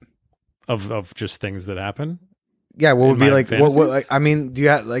that? Of just things that happen? Yeah, what would be like fantasies? what like, I mean, do you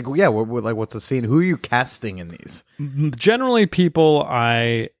have like what's the scene? Who are you casting in these? Generally people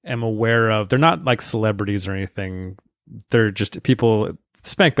I am aware of. They're not like celebrities or anything. They're just people,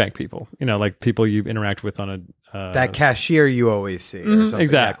 spank bank people, like people you interact with on a that cashier you always see. Or something.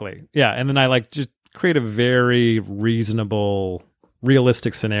 Exactly. Yeah. And then I like just create a very reasonable,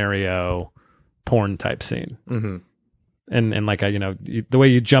 realistic scenario, porn type scene. Mm-hmm. And like, the way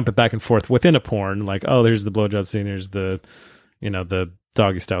you jump it back and forth within a porn, like, oh, there's the blowjob scene. There's the, the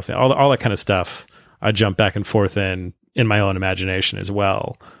doggy style scene, all that kind of stuff. I jump back and forth in my own imagination as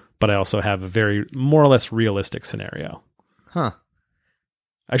well. But I also have a very more or less realistic scenario. Huh.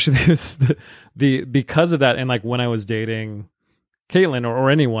 Actually, because of that, and like when I was dating Caitlin or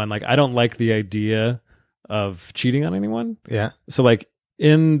anyone, like I don't like the idea of cheating on anyone. Yeah. So like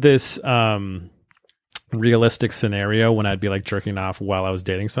in this realistic scenario, when I'd be like jerking off while I was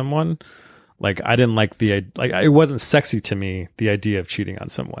dating someone, like I didn't like it wasn't sexy to me, the idea of cheating on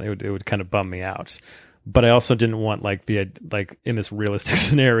someone. It would kind of bum me out. But I also didn't want like in this realistic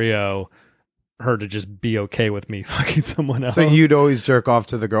scenario, her to just be okay with me fucking someone else. So you'd always jerk off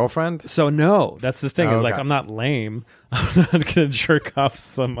to the girlfriend? So no, that's the thing. Oh, is like, I'm not lame. I'm not gonna jerk off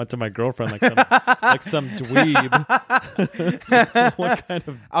to my girlfriend like some dweeb. What kind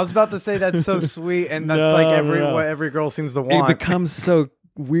of? I was about to say that's so sweet, and that's what every girl seems to want. It becomes so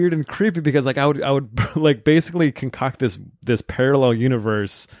weird and creepy because like I would like basically concoct this parallel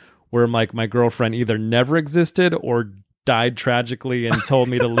universe where like my girlfriend either never existed or died tragically and told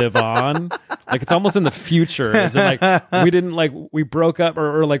me to live on. Like it's almost in the future. As in like we broke up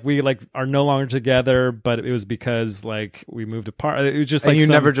or like we like are no longer together, but it was because like we moved apart. It was just like you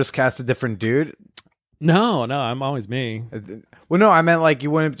never just cast a different dude? No, I'm always me. Well, no, I meant like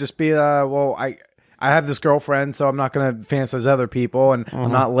you wouldn't just be I have this girlfriend, so I'm not going to fantasize other people, and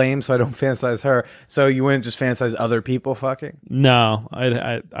I'm not lame, so I don't fantasize her. So you wouldn't just fantasize other people fucking? No,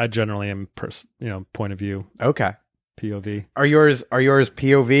 I generally am point of view. Okay. POV. Are yours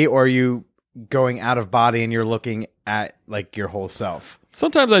POV, or are you going out of body and you're looking at like your whole self?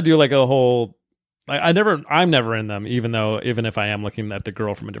 Sometimes I do like a whole. Like I'm never in them, even if I am looking at the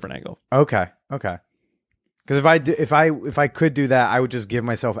girl from a different angle. Okay. Because if I could do that, I would just give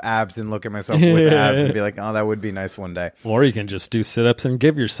myself abs and look at myself with abs and be like, oh, that would be nice one day. Or you can just do sit-ups and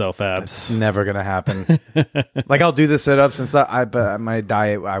give yourself abs. That's never gonna happen. Like I'll do the sit-ups and stuff. But my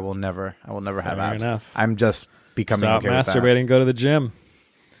diet, I will never have abs. Enough. I'm just becoming Stop okay with that. masturbating. Go to the gym.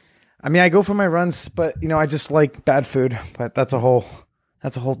 I mean, I go for my runs, but I just like bad food. But that's a whole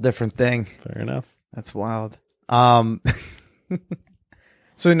different thing. Fair enough. That's wild.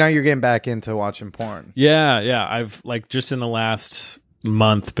 So now you're getting back into watching porn. Yeah. I've like just in the last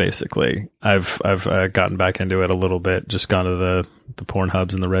month, basically, I've gotten back into it a little bit. Just gone to the porn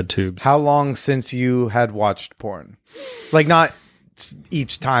hubs and the red tubes. How long since you had watched porn? Like not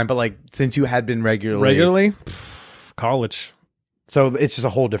each time, but like since you had been regularly? College. So it's just a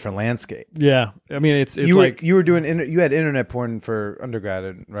whole different landscape. Yeah, I mean it's you like you were doing you had internet porn for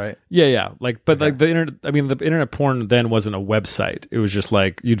undergrad, right? Yeah. Like, but like the internet. I mean, the internet porn then wasn't a website. It was just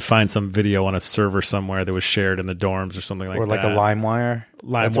like you'd find some video on a server somewhere that was shared in the dorms or something like that. Or like a LimeWire.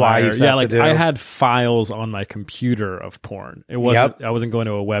 That's why I used to have to do. I had files on my computer of porn. It wasn't. Yep. I wasn't going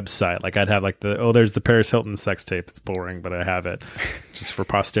to a website. Like I'd have like there's the Paris Hilton sex tape. It's boring, but I have it just for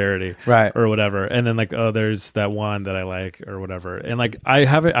posterity, right, or whatever. And then like there's that one that I like or whatever. And like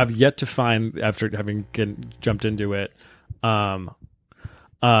I've yet to find after having jumped into it, that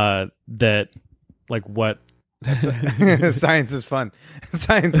like what Science is fun.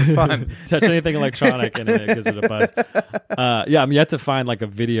 Science is fun. Touch anything electronic and it gives it a buzz. Yeah, I'm yet to find like a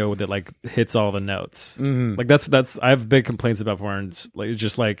video that like hits all the notes. Like that's I have big complaints about porn. Like it's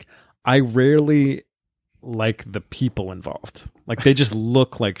just like I rarely like the people involved. Like they just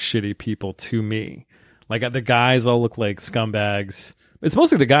look like shitty people to me. Like the guys all look like scumbags. It's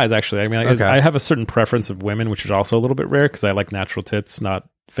mostly the guys, actually. I mean, I have a certain preference of women, which is also a little bit rare because I like natural tits, not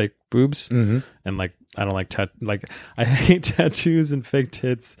fake boobs. And like, I don't like I hate tattoos and fake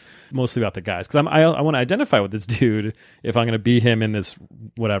tits. Mostly about the guys because I want to identify with this dude if I'm going to be him in this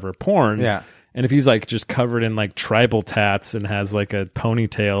whatever porn. Yeah. And if he's like just covered in like tribal tats and has like a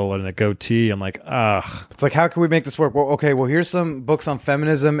ponytail and a goatee, I'm like, ugh. It's like, how can we make this work? Well, okay, well, here's some books on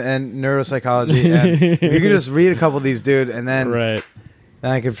feminism and neuropsychology. And if you can just read a couple of these, dude, and then,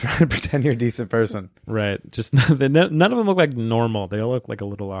 then I can try to pretend you're a decent person. Right. Just none of them look like normal. They all look like a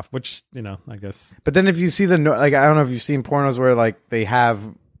little off, which, you know, I guess. But then if you see like, I don't know if you've seen pornos where like they have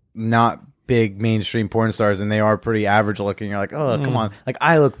not big mainstream porn stars and they are pretty average looking. You're like, oh, come on. Like,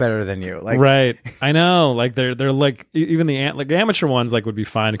 I look better than you. Like, right. I know. Like they're like, even the amateur ones like would be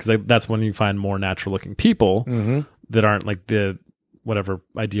fine because that's when you find more natural looking people that aren't like the whatever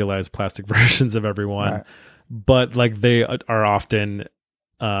idealized plastic versions of everyone. Right. But like they are often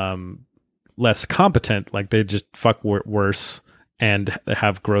less competent. Like they just fuck worse and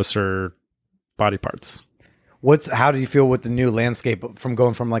have grosser body parts. How do you feel with the new landscape from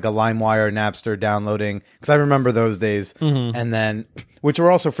going from like a LimeWire, Napster, downloading? Because I remember those days, and then which were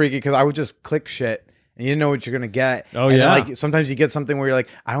also freaky because I would just click shit and you didn't know what you're gonna get. Oh and yeah, then, like sometimes you get something where you're like,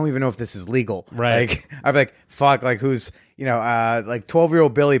 I don't even know if this is legal. Right? Like I'd be like, fuck, like who's like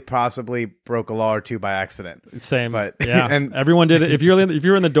 12-year-old Billy possibly broke a law or two by accident. Same, but yeah, and everyone did it. If you were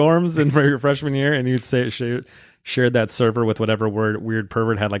in the dorms and for your freshman year and you'd say shared that server with whatever weird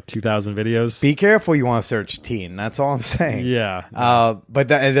pervert had like 2,000 videos. Be careful, you want to search teen. That's all I'm saying. Yeah. But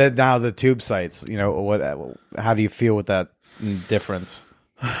now the tube sites, how do you feel with that difference?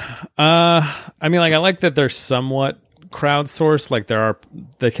 I mean, like I like that they're somewhat crowdsourced. Like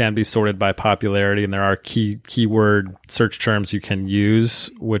they can be sorted by popularity, and there are keyword search terms you can use,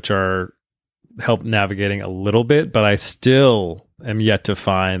 which are help navigating a little bit. But I still am yet to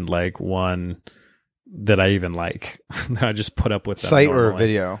find like one that I even like. I just put up with them site normally. Or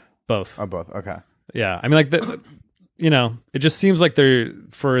video? Both. Oh, both. Okay. Yeah. I mean, like, it just seems like they're,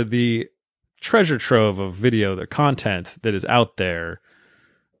 for the treasure trove of video, the content that is out there,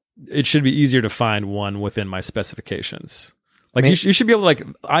 it should be easier to find one within my specifications. Like, you should be able to, like,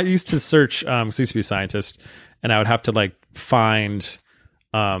 I used to search, 'cause I used to be a scientist, and I would have to, like, find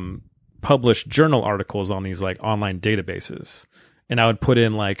published journal articles on these, like, online databases. And I would put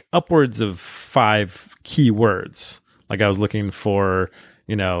in like upwards of 5 keywords. Like I was looking for,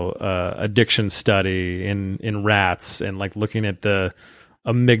 addiction study in rats and like looking at the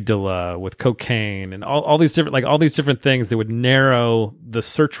amygdala with cocaine and all these different things that would narrow the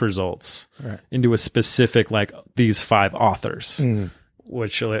search results into a specific, like these 5 authors,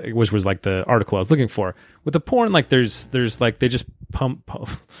 which was like the article I was looking for. With the porn, like there's like they just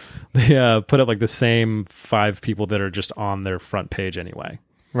they put up like the same 5 people that are just on their front page anyway.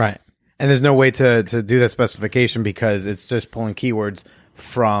 Right. And there's no way to do that specification because it's just pulling keywords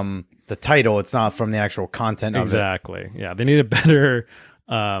from the title. It's not from the actual content of it. Exactly. Yeah. They need a better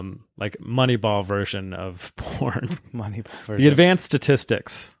like Moneyball version of porn. Moneyball version. The advanced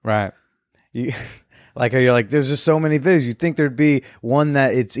statistics. Right. You're like, there's just so many videos. You'd think there'd be one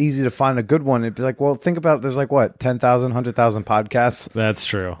that it's easy to find a good one. It'd be like, well, think about it. There's like, what, 10,000, 100,000 podcasts? That's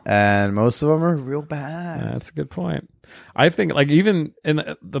true. And most of them are real bad. That's a good point. I think, like, even,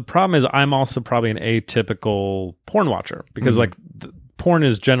 and the problem is I'm also probably an atypical porn watcher because, like, porn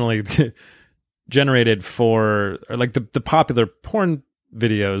is generally generated for, or like the popular porn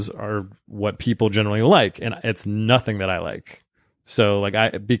videos are what people generally like. And it's nothing that I like. So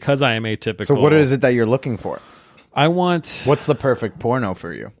because I am atypical. So what is it that you're looking for? What's the perfect porno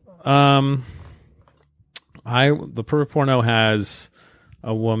for you? The perfect porno has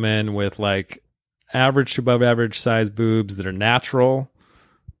a woman with like average to above average size boobs that are natural,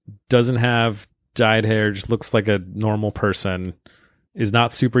 doesn't have dyed hair, just looks like a normal person, is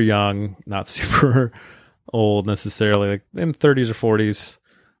not super young, not super old necessarily, like in 30s or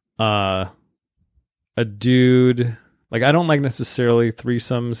 40s. A dude. Like, I don't like necessarily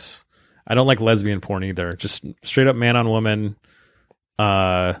threesomes. I don't like lesbian porn either. Just straight up man on woman.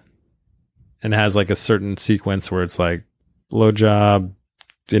 And has like a certain sequence where it's like blowjob,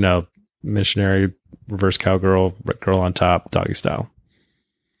 missionary, reverse cowgirl, girl on top, doggy style.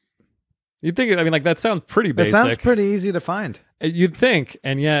 You'd think, I mean, like that sounds pretty basic. That sounds pretty easy to find. You'd think,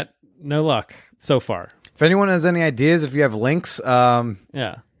 and yet no luck so far. If anyone has any ideas, if you have links,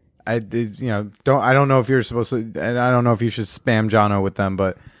 Yeah. I don't know if you're supposed to, and I don't know if you should spam Jono with them,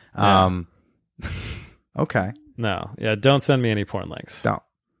 but okay. No. Yeah. Don't send me any porn links. Don't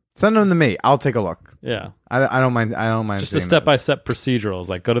send them to me. I'll take a look. Yeah. I don't mind. I don't mind. Just the step-by-step procedurals.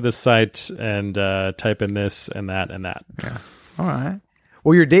 Like go to this site and type in this and that and that. Yeah. All right.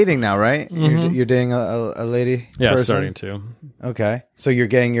 Well, you're dating now, right? Mm-hmm. You're dating a lady. Yeah, person? starting to. Okay. So you're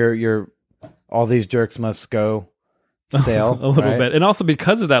getting your all these jerks must go sale a little right? bit, and also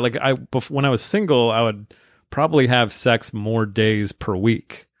because of that, like when I was single, I would probably have sex more days per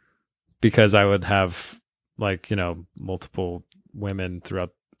week because I would have multiple women throughout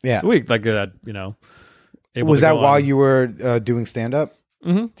the week, like that. Was that while you were doing stand up?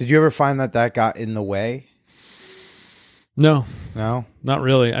 Mm-hmm. Did you ever find that got in the way? No, not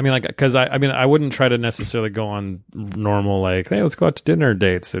really. I mean, because I wouldn't try to necessarily go on normal, like, hey, let's go out to dinner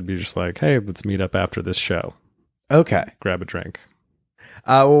dates. It'd be just like, hey, let's meet up after this show. Okay. Grab a drink.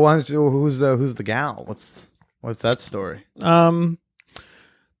 Well, who's the gal? What's that story? I mean,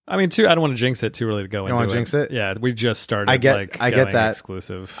 I don't want to jinx it too early to go into it. You don't want to jinx it? Yeah, we just started. I get that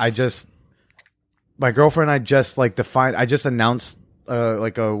exclusive. My girlfriend and I just I just announced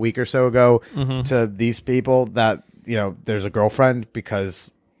like a week or so ago to these people that there's a girlfriend because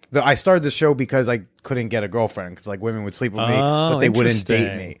I started the show because I couldn't get a girlfriend because women would sleep with me but they wouldn't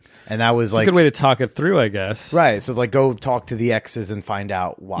date me, and that was a good way to talk it through, I guess. Right. So go talk to the exes and find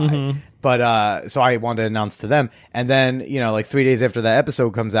out why. Mm-hmm. But so I wanted to announce to them, and then 3 days after that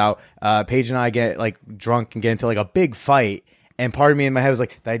episode comes out, Paige and I get drunk and get into a big fight. And part of me in my head was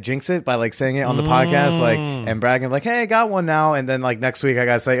like, did I jinx it by saying it on the podcast, and bragging hey, I got one now, and then next week I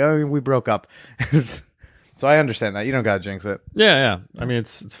gotta say, oh, we broke up. So I understand that you don't gotta jinx it. Yeah. I mean,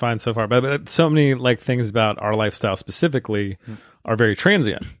 it's fine so far, but so many things about our lifestyle specifically are very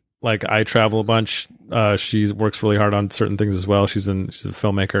transient. I travel a bunch. She works really hard on certain things as well. She's a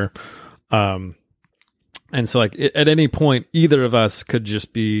filmmaker, and so at any point, either of us could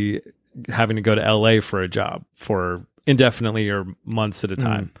just be having to go to LA for a job for indefinitely or months at a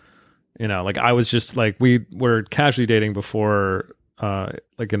time. I was just we were casually dating before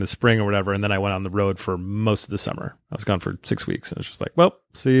in the spring or whatever, and then I went on the road for most of the summer. I was gone for 6 weeks, and it was just well,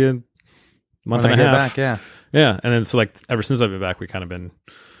 see you in a month and a half. Back, yeah, and then so ever since I've been back, we kind of been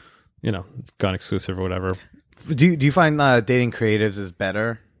gone exclusive or whatever. Do you find dating creatives is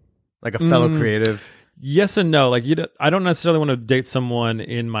better, a fellow creative? Yes and no. I don't necessarily want to date someone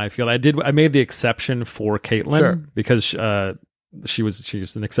in my field. I made the exception for Caitlin because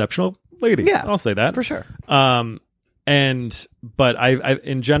she's an exceptional lady. Yeah, I'll say that for sure. But I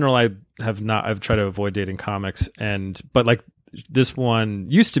in general I've tried to avoid dating comics, but this one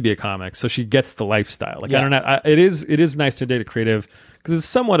used to be a comic, so she gets the lifestyle. I don't know. It is nice to date a creative because it's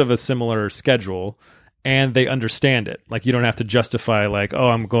somewhat of a similar schedule. And they understand it. You don't have to justify oh,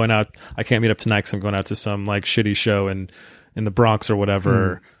 I'm going out. I can't meet up tonight because I'm going out to some shitty show in the Bronx or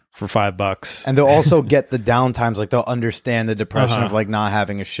whatever for $5. And they'll also get the downtimes. They'll understand the depression of not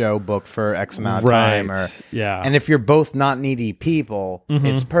having a show booked for X amount of time. And if you're both not needy people,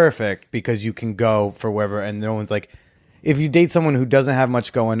 it's perfect because you can go for wherever. And no one's if you date someone who doesn't have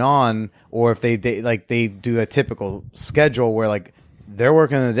much going on, or if they they do a typical schedule where they're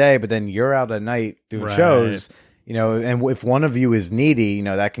working in the day, but then you're out at night doing shows, and if one of you is needy,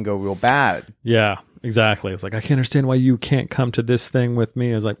 that can go real bad. Yeah, exactly. It's I can't understand why you can't come to this thing with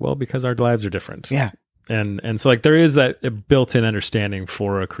me. It's well, because our lives are different. Yeah. And so there is that built-in understanding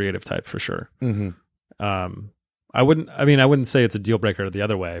for a creative type for sure. Mm-hmm. I wouldn't say it's a deal breaker the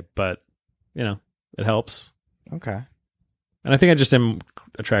other way, but it helps. Okay. And I think I just am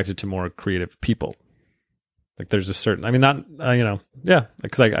attracted to more creative people. There's a certain,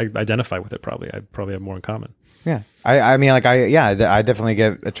 because I identify with it probably. I probably have more in common. Yeah. I definitely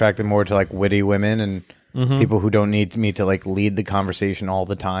get attracted more to witty women and people who don't need me to lead the conversation all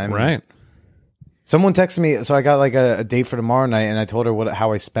the time. Right. Someone texted me, so I got a date for tomorrow night, and I told her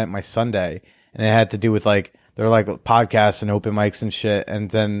how I spent my Sunday, and it had to do with there were podcasts and open mics and shit,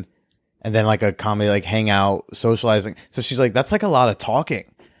 and then a comedy hangout, socializing. So she's that's a lot of talking.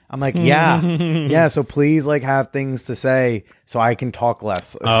 I'm yeah. So please have things to say so I can talk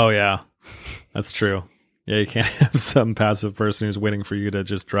less. Oh yeah, that's true. Yeah, you can't have some passive person who's waiting for you to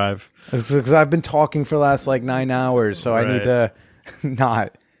just drive. Because I've been talking for the last 9 hours, so I need to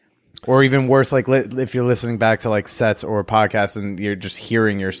not. Or even worse, if you're listening back to sets or podcasts and you're just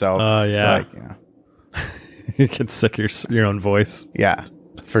hearing yourself. Oh yeah. You get sick of your own voice. Yeah,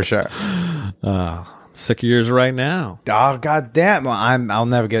 for sure. Sick of yours right now. Oh god damn! I'll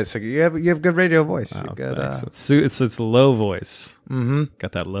never get sick. You have good radio voice. Good, it's low voice. Mm-hmm.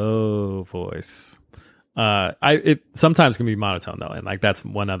 Got that low voice. It sometimes can be monotone though, and like that's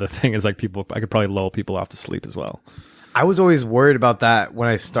one other thing is like I could probably lull people off to sleep as well. I was always worried about that when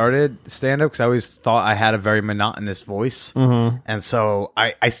I started stand-up because I always thought I had a very monotonous voice. And so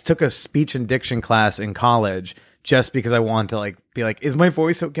I took a speech and diction class in college just because I wanted to like be like, is my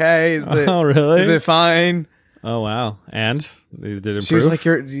voice okay? Oh, really? Is it fine? Oh, wow. And did it improve? She was like,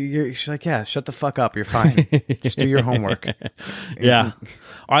 she's like, yeah, shut the fuck up. You're fine. Just do your homework. Yeah.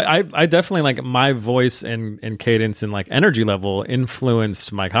 I definitely like my voice and cadence and like energy level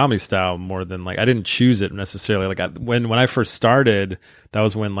influenced my comedy style more than like I didn't choose it necessarily. Like when I first started, that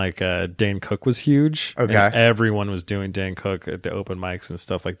was when like Dane Cook was huge. Okay. And everyone was doing Dane Cook at the open mics and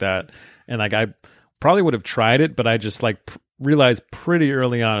stuff like that. And like I probably would have tried it, but I just like realized pretty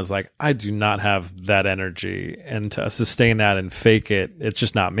early on is like I do not have that energy, and to sustain that and fake it, it's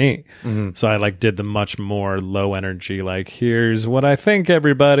just not me. So I like did the much more low energy, like here's what I think,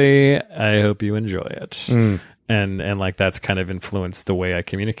 everybody, I hope you enjoy it. And like that's kind of influenced the way I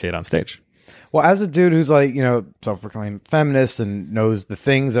communicate on stage. Well, as a dude who's like, you know, self-proclaimed feminist and knows the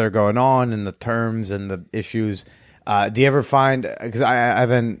things that are going on and the terms and the issues, do you ever find, because I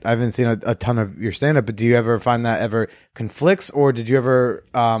haven't seen a ton of your stand-up, but do you ever find that ever conflicts, or did you ever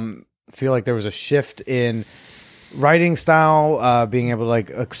feel like there was a shift in writing style, being able to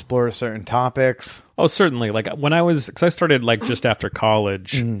like explore certain topics? Oh, certainly. Like when because I started like just after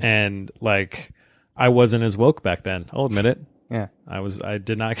college, and like I wasn't as woke back then. I'll admit it. Yeah, I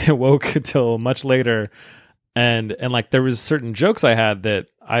did not get woke until much later. And like there was certain jokes I had that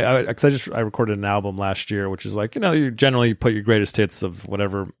I recorded an album last year, which is like, you know, you generally put your greatest hits of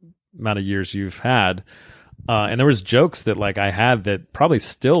whatever amount of years you've had. And there was jokes that like I had that probably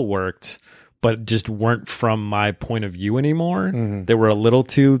still worked, but just weren't from my point of view anymore. They were a little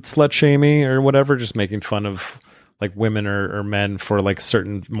too slut shamey or whatever, just making fun of like women or men for like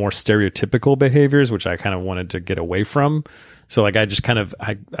certain more stereotypical behaviors, which I kind of wanted to get away from. So like I just kind of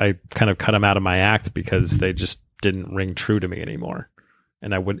I kind of cut them out of my act because they just didn't ring true to me anymore,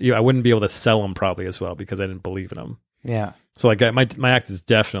 and I wouldn't be able to sell them probably as well because I didn't believe in them. Yeah. So like my act has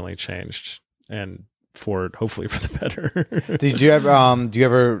definitely changed, and hopefully for the better. Did you ever do you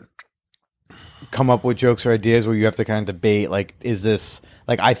ever come up with jokes or ideas where you have to kind of debate like, is this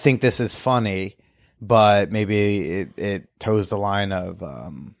like, I think this is funny, but maybe it toes the line of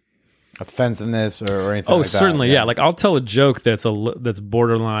offensiveness or anything like that? Certainly. Yeah. Like I'll tell a joke that's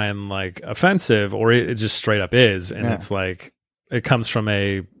borderline like offensive, or it just straight up is. And it's like, it comes from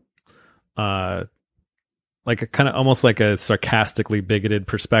a like a kind of almost like a sarcastically bigoted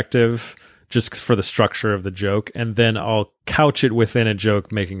perspective, just for the structure of the joke. And then I'll couch it within a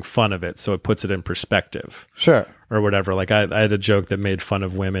joke making fun of it, so it puts it in perspective. Sure. Or whatever. Like I had a joke that made fun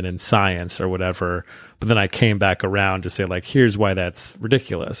of women in science or whatever, but then I came back around to say like, here's why that's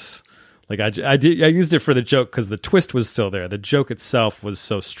ridiculous. Like I used it for the joke because the twist was still there. The joke itself was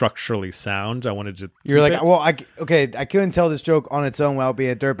so structurally sound. I wanted to. You're like, well, I couldn't tell this joke on its own without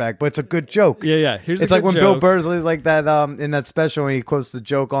being a dirtbag, but it's a good joke. Yeah. It's like when Bill Bursley's like that in that special when he quotes the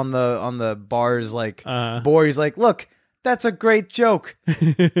joke on the bars like board. He's like, look, that's a great joke.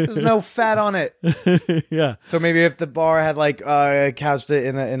 There's no fat on it. Yeah. So maybe if the bar had like couched it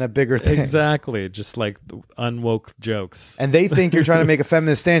in a bigger thing. Exactly. Just like unwoke jokes. And they think you're trying to make a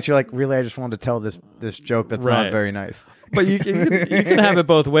feminist stance. You're like, really? I just wanted to tell this joke that's not very nice. But you can have it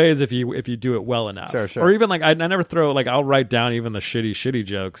both ways if you do it well enough. Sure. Or even like I never throw like I'll write down even the shitty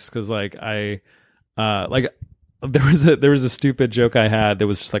jokes because like I like there was a stupid joke I had that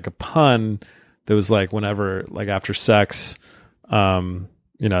was just like a pun. That was like whenever, like after sex, you know,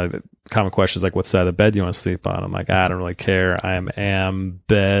 the common question is like, what side of the bed do you want to sleep on? I'm like, I don't really care. I am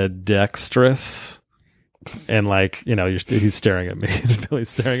ambidextrous. And like, you know, he's staring at me. Billy's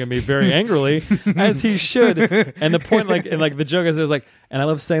staring at me very angrily, as he should. And the point, like, and like the joke is like, and I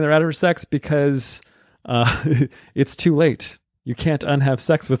love saying they're out of sex because it's too late. You can't unhave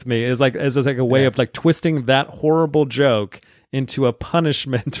sex with me. Is like a way of like twisting that horrible joke into a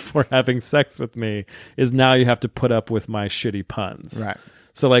punishment for having sex with me. Is now you have to put up with my shitty puns. Right.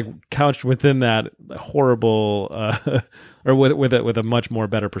 So like couched within that horrible, or with a much more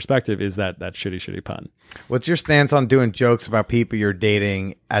better perspective is that shitty pun. What's your stance on doing jokes about people you're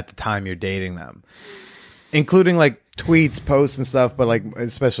dating at the time you're dating them, including like tweets, posts, and stuff, but like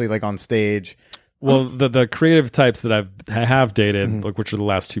especially like on stage? Well, the creative types that I have dated, like, which are the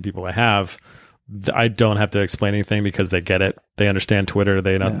last two people I have, I don't have to explain anything because they get it. They understand Twitter.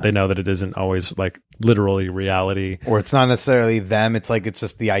 They know that it isn't always like literally reality, or it's not necessarily them. It's like it's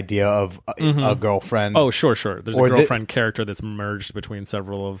just the idea of a girlfriend. Oh, sure. There's a girlfriend character that's merged between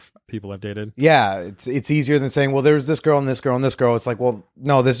several of people I've dated. Yeah, it's easier than saying, well, there's this girl and this girl and this girl. It's like, well,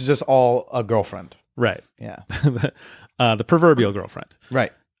 no, this is just all a girlfriend. Right. Yeah. The proverbial girlfriend.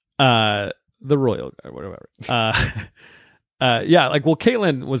 Right. The royal, or whatever. Yeah, like, well,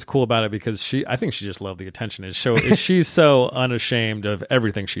 Caitlyn was cool about it because I think she just loved the attention. She's so unashamed of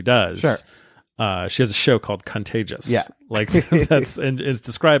everything she does. Sure. She has a show called Contagious. Yeah. Like, and it's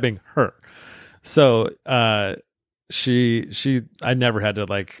describing her. So, I never had to,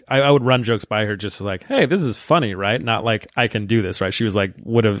 like, I would run jokes by her just like, hey, this is funny, right? Not like, I can do this, right? She was like,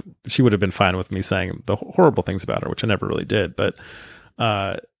 she would have been fine with me saying the horrible things about her, which I never really did. But,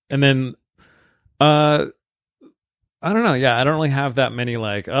 and then, I don't know. Yeah, I don't really have that many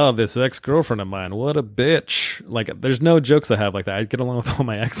like, oh, this ex-girlfriend of mine, what a bitch. Like, there's no jokes I have like that. I get along with all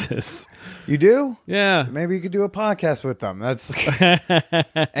my exes. You do? Yeah. Maybe you could do a podcast with them. That's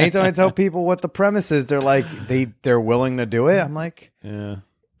anytime I tell people what the premise is, they're like, they're willing to do it. I'm like, yeah.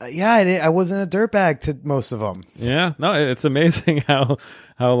 I wasn't a dirtbag to most of them. Yeah. No, it's amazing how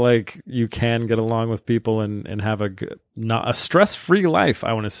like you can get along with people and have not a stress-free life,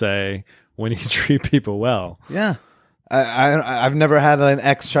 I want to say, when you treat people well. Yeah. I've never had an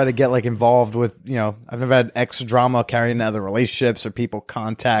ex try to get like involved with, I've never had ex drama carrying into other relationships or people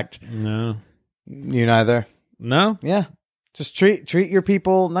contact. No. You neither? No. Yeah. Just treat your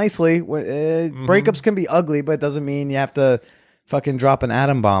people nicely. Breakups can be ugly, but it doesn't mean you have to fucking drop an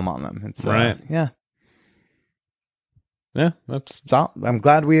atom bomb on them. It's right. Yeah. Yeah, I'm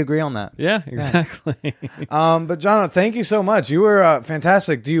glad we agree on that. Yeah, exactly. But Jono, thank you so much. You were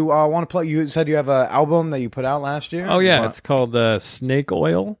fantastic. Do you want to play? You said you have an album that you put out last year. Oh yeah, it's called Snake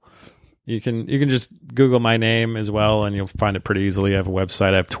Oil. You can just Google my name as well, and you'll find it pretty easily. I have a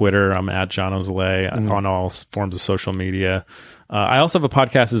website. I have Twitter. I'm at Jono Zalay on all forms of social media. I also have a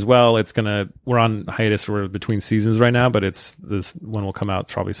podcast as well. We're on hiatus for between seasons right now, but this one will come out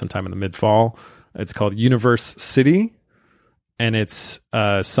probably sometime in the mid-fall. It's called Universe City. And it's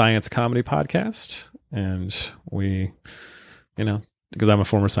a science comedy podcast. And we, because I'm a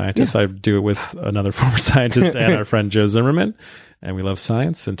former scientist, I do it with another former scientist and our friend Joe Zimmerman. And we love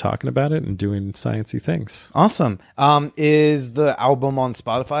science and talking about it and doing sciencey things. Awesome. Is the album on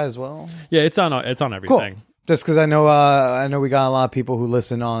Spotify as well? Yeah, it's on everything. Cool. Just because I know we got a lot of people who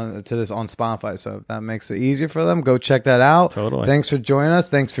listen to this on Spotify, so if that makes it easier for them, go check that out. Totally. Thanks for joining us.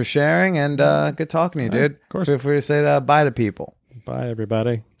 Thanks for sharing, and good talking to you, dude. Of course. Feel free to say bye to people. Bye,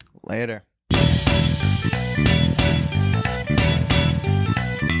 everybody. Later.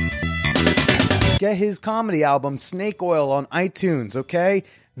 Get his comedy album, Snake Oil, on iTunes, okay?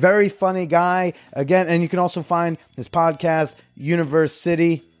 Very funny guy. Again, and you can also find his podcast, Universe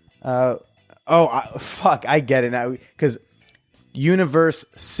City. I get it now. Because Universe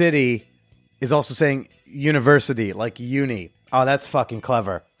City is also saying university, like uni. Oh, that's fucking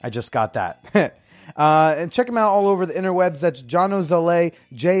clever. I just got that. And check him out all over the interwebs. That's Jono Zalay,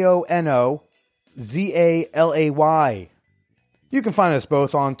 JonoZalay. You can find us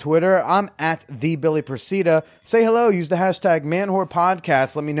both on Twitter. I'm at TheBillyPresida. Say hello. Use the hashtag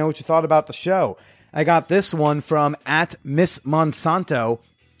ManWhorePodcast. Let me know what you thought about the show. I got this one from at Miss Monsanto.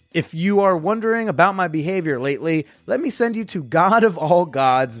 If you are wondering about my behavior lately, let me send you to God of all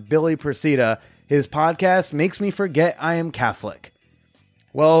gods, Billy Presida. His podcast makes me forget I am Catholic.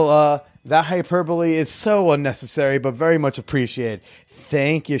 Well, that hyperbole is so unnecessary, but very much appreciated.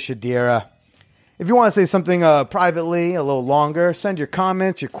 Thank you, Shadira. If you want to say something privately, a little longer, send your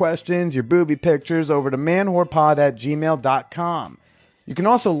comments, your questions, your booby pictures over to manwhorepod@gmail.com. You can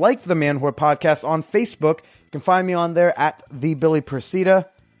also like the Man Whore Podcast on Facebook. You can find me on there at TheBillyPresida.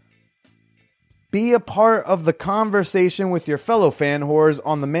 Be a part of the conversation with your fellow fan whores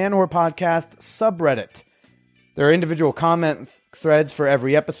on the Man Whore Podcast subreddit. There are individual comment threads for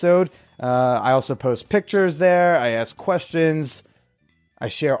every episode. I also post pictures there. I ask questions. I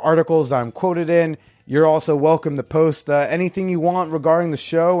share articles that I'm quoted in. You're also welcome to post anything you want regarding the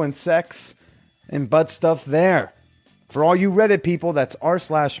show and sex and butt stuff there. For all you Reddit people, that's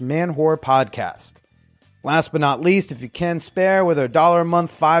r/manwhorepodcast. Last but not least, if you can spare, whether $1 a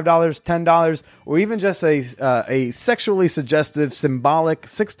month, $5, $10, or even just a sexually suggestive symbolic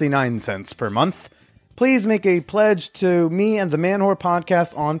 69 cents per month, please make a pledge to me and the Man Whore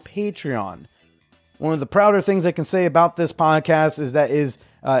Podcast on Patreon. One of the prouder things I can say about this podcast is that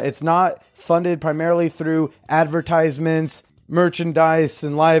it's not funded primarily through advertisements, merchandise,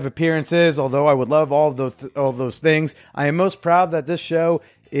 and live appearances, although I would love all of those things. I am most proud that this show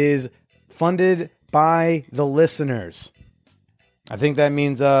is funded by the listeners. I think that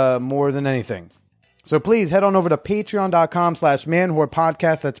means more than anything. So please head on over to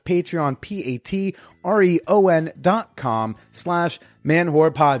patreon.com/manwhorepodcast. That's Patreon,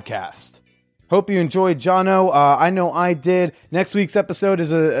 patreon.com/manwhorepodcast. Hope you enjoyed, Jono. I know I did. Next week's episode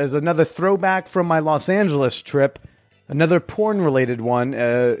is another throwback from my Los Angeles trip. Another porn-related one.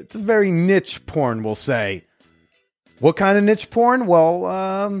 It's a very niche porn, we'll say. What kind of niche porn?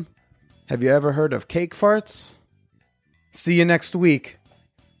 Well, have you ever heard of cake farts? See you next week.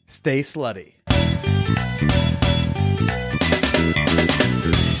 Stay slutty.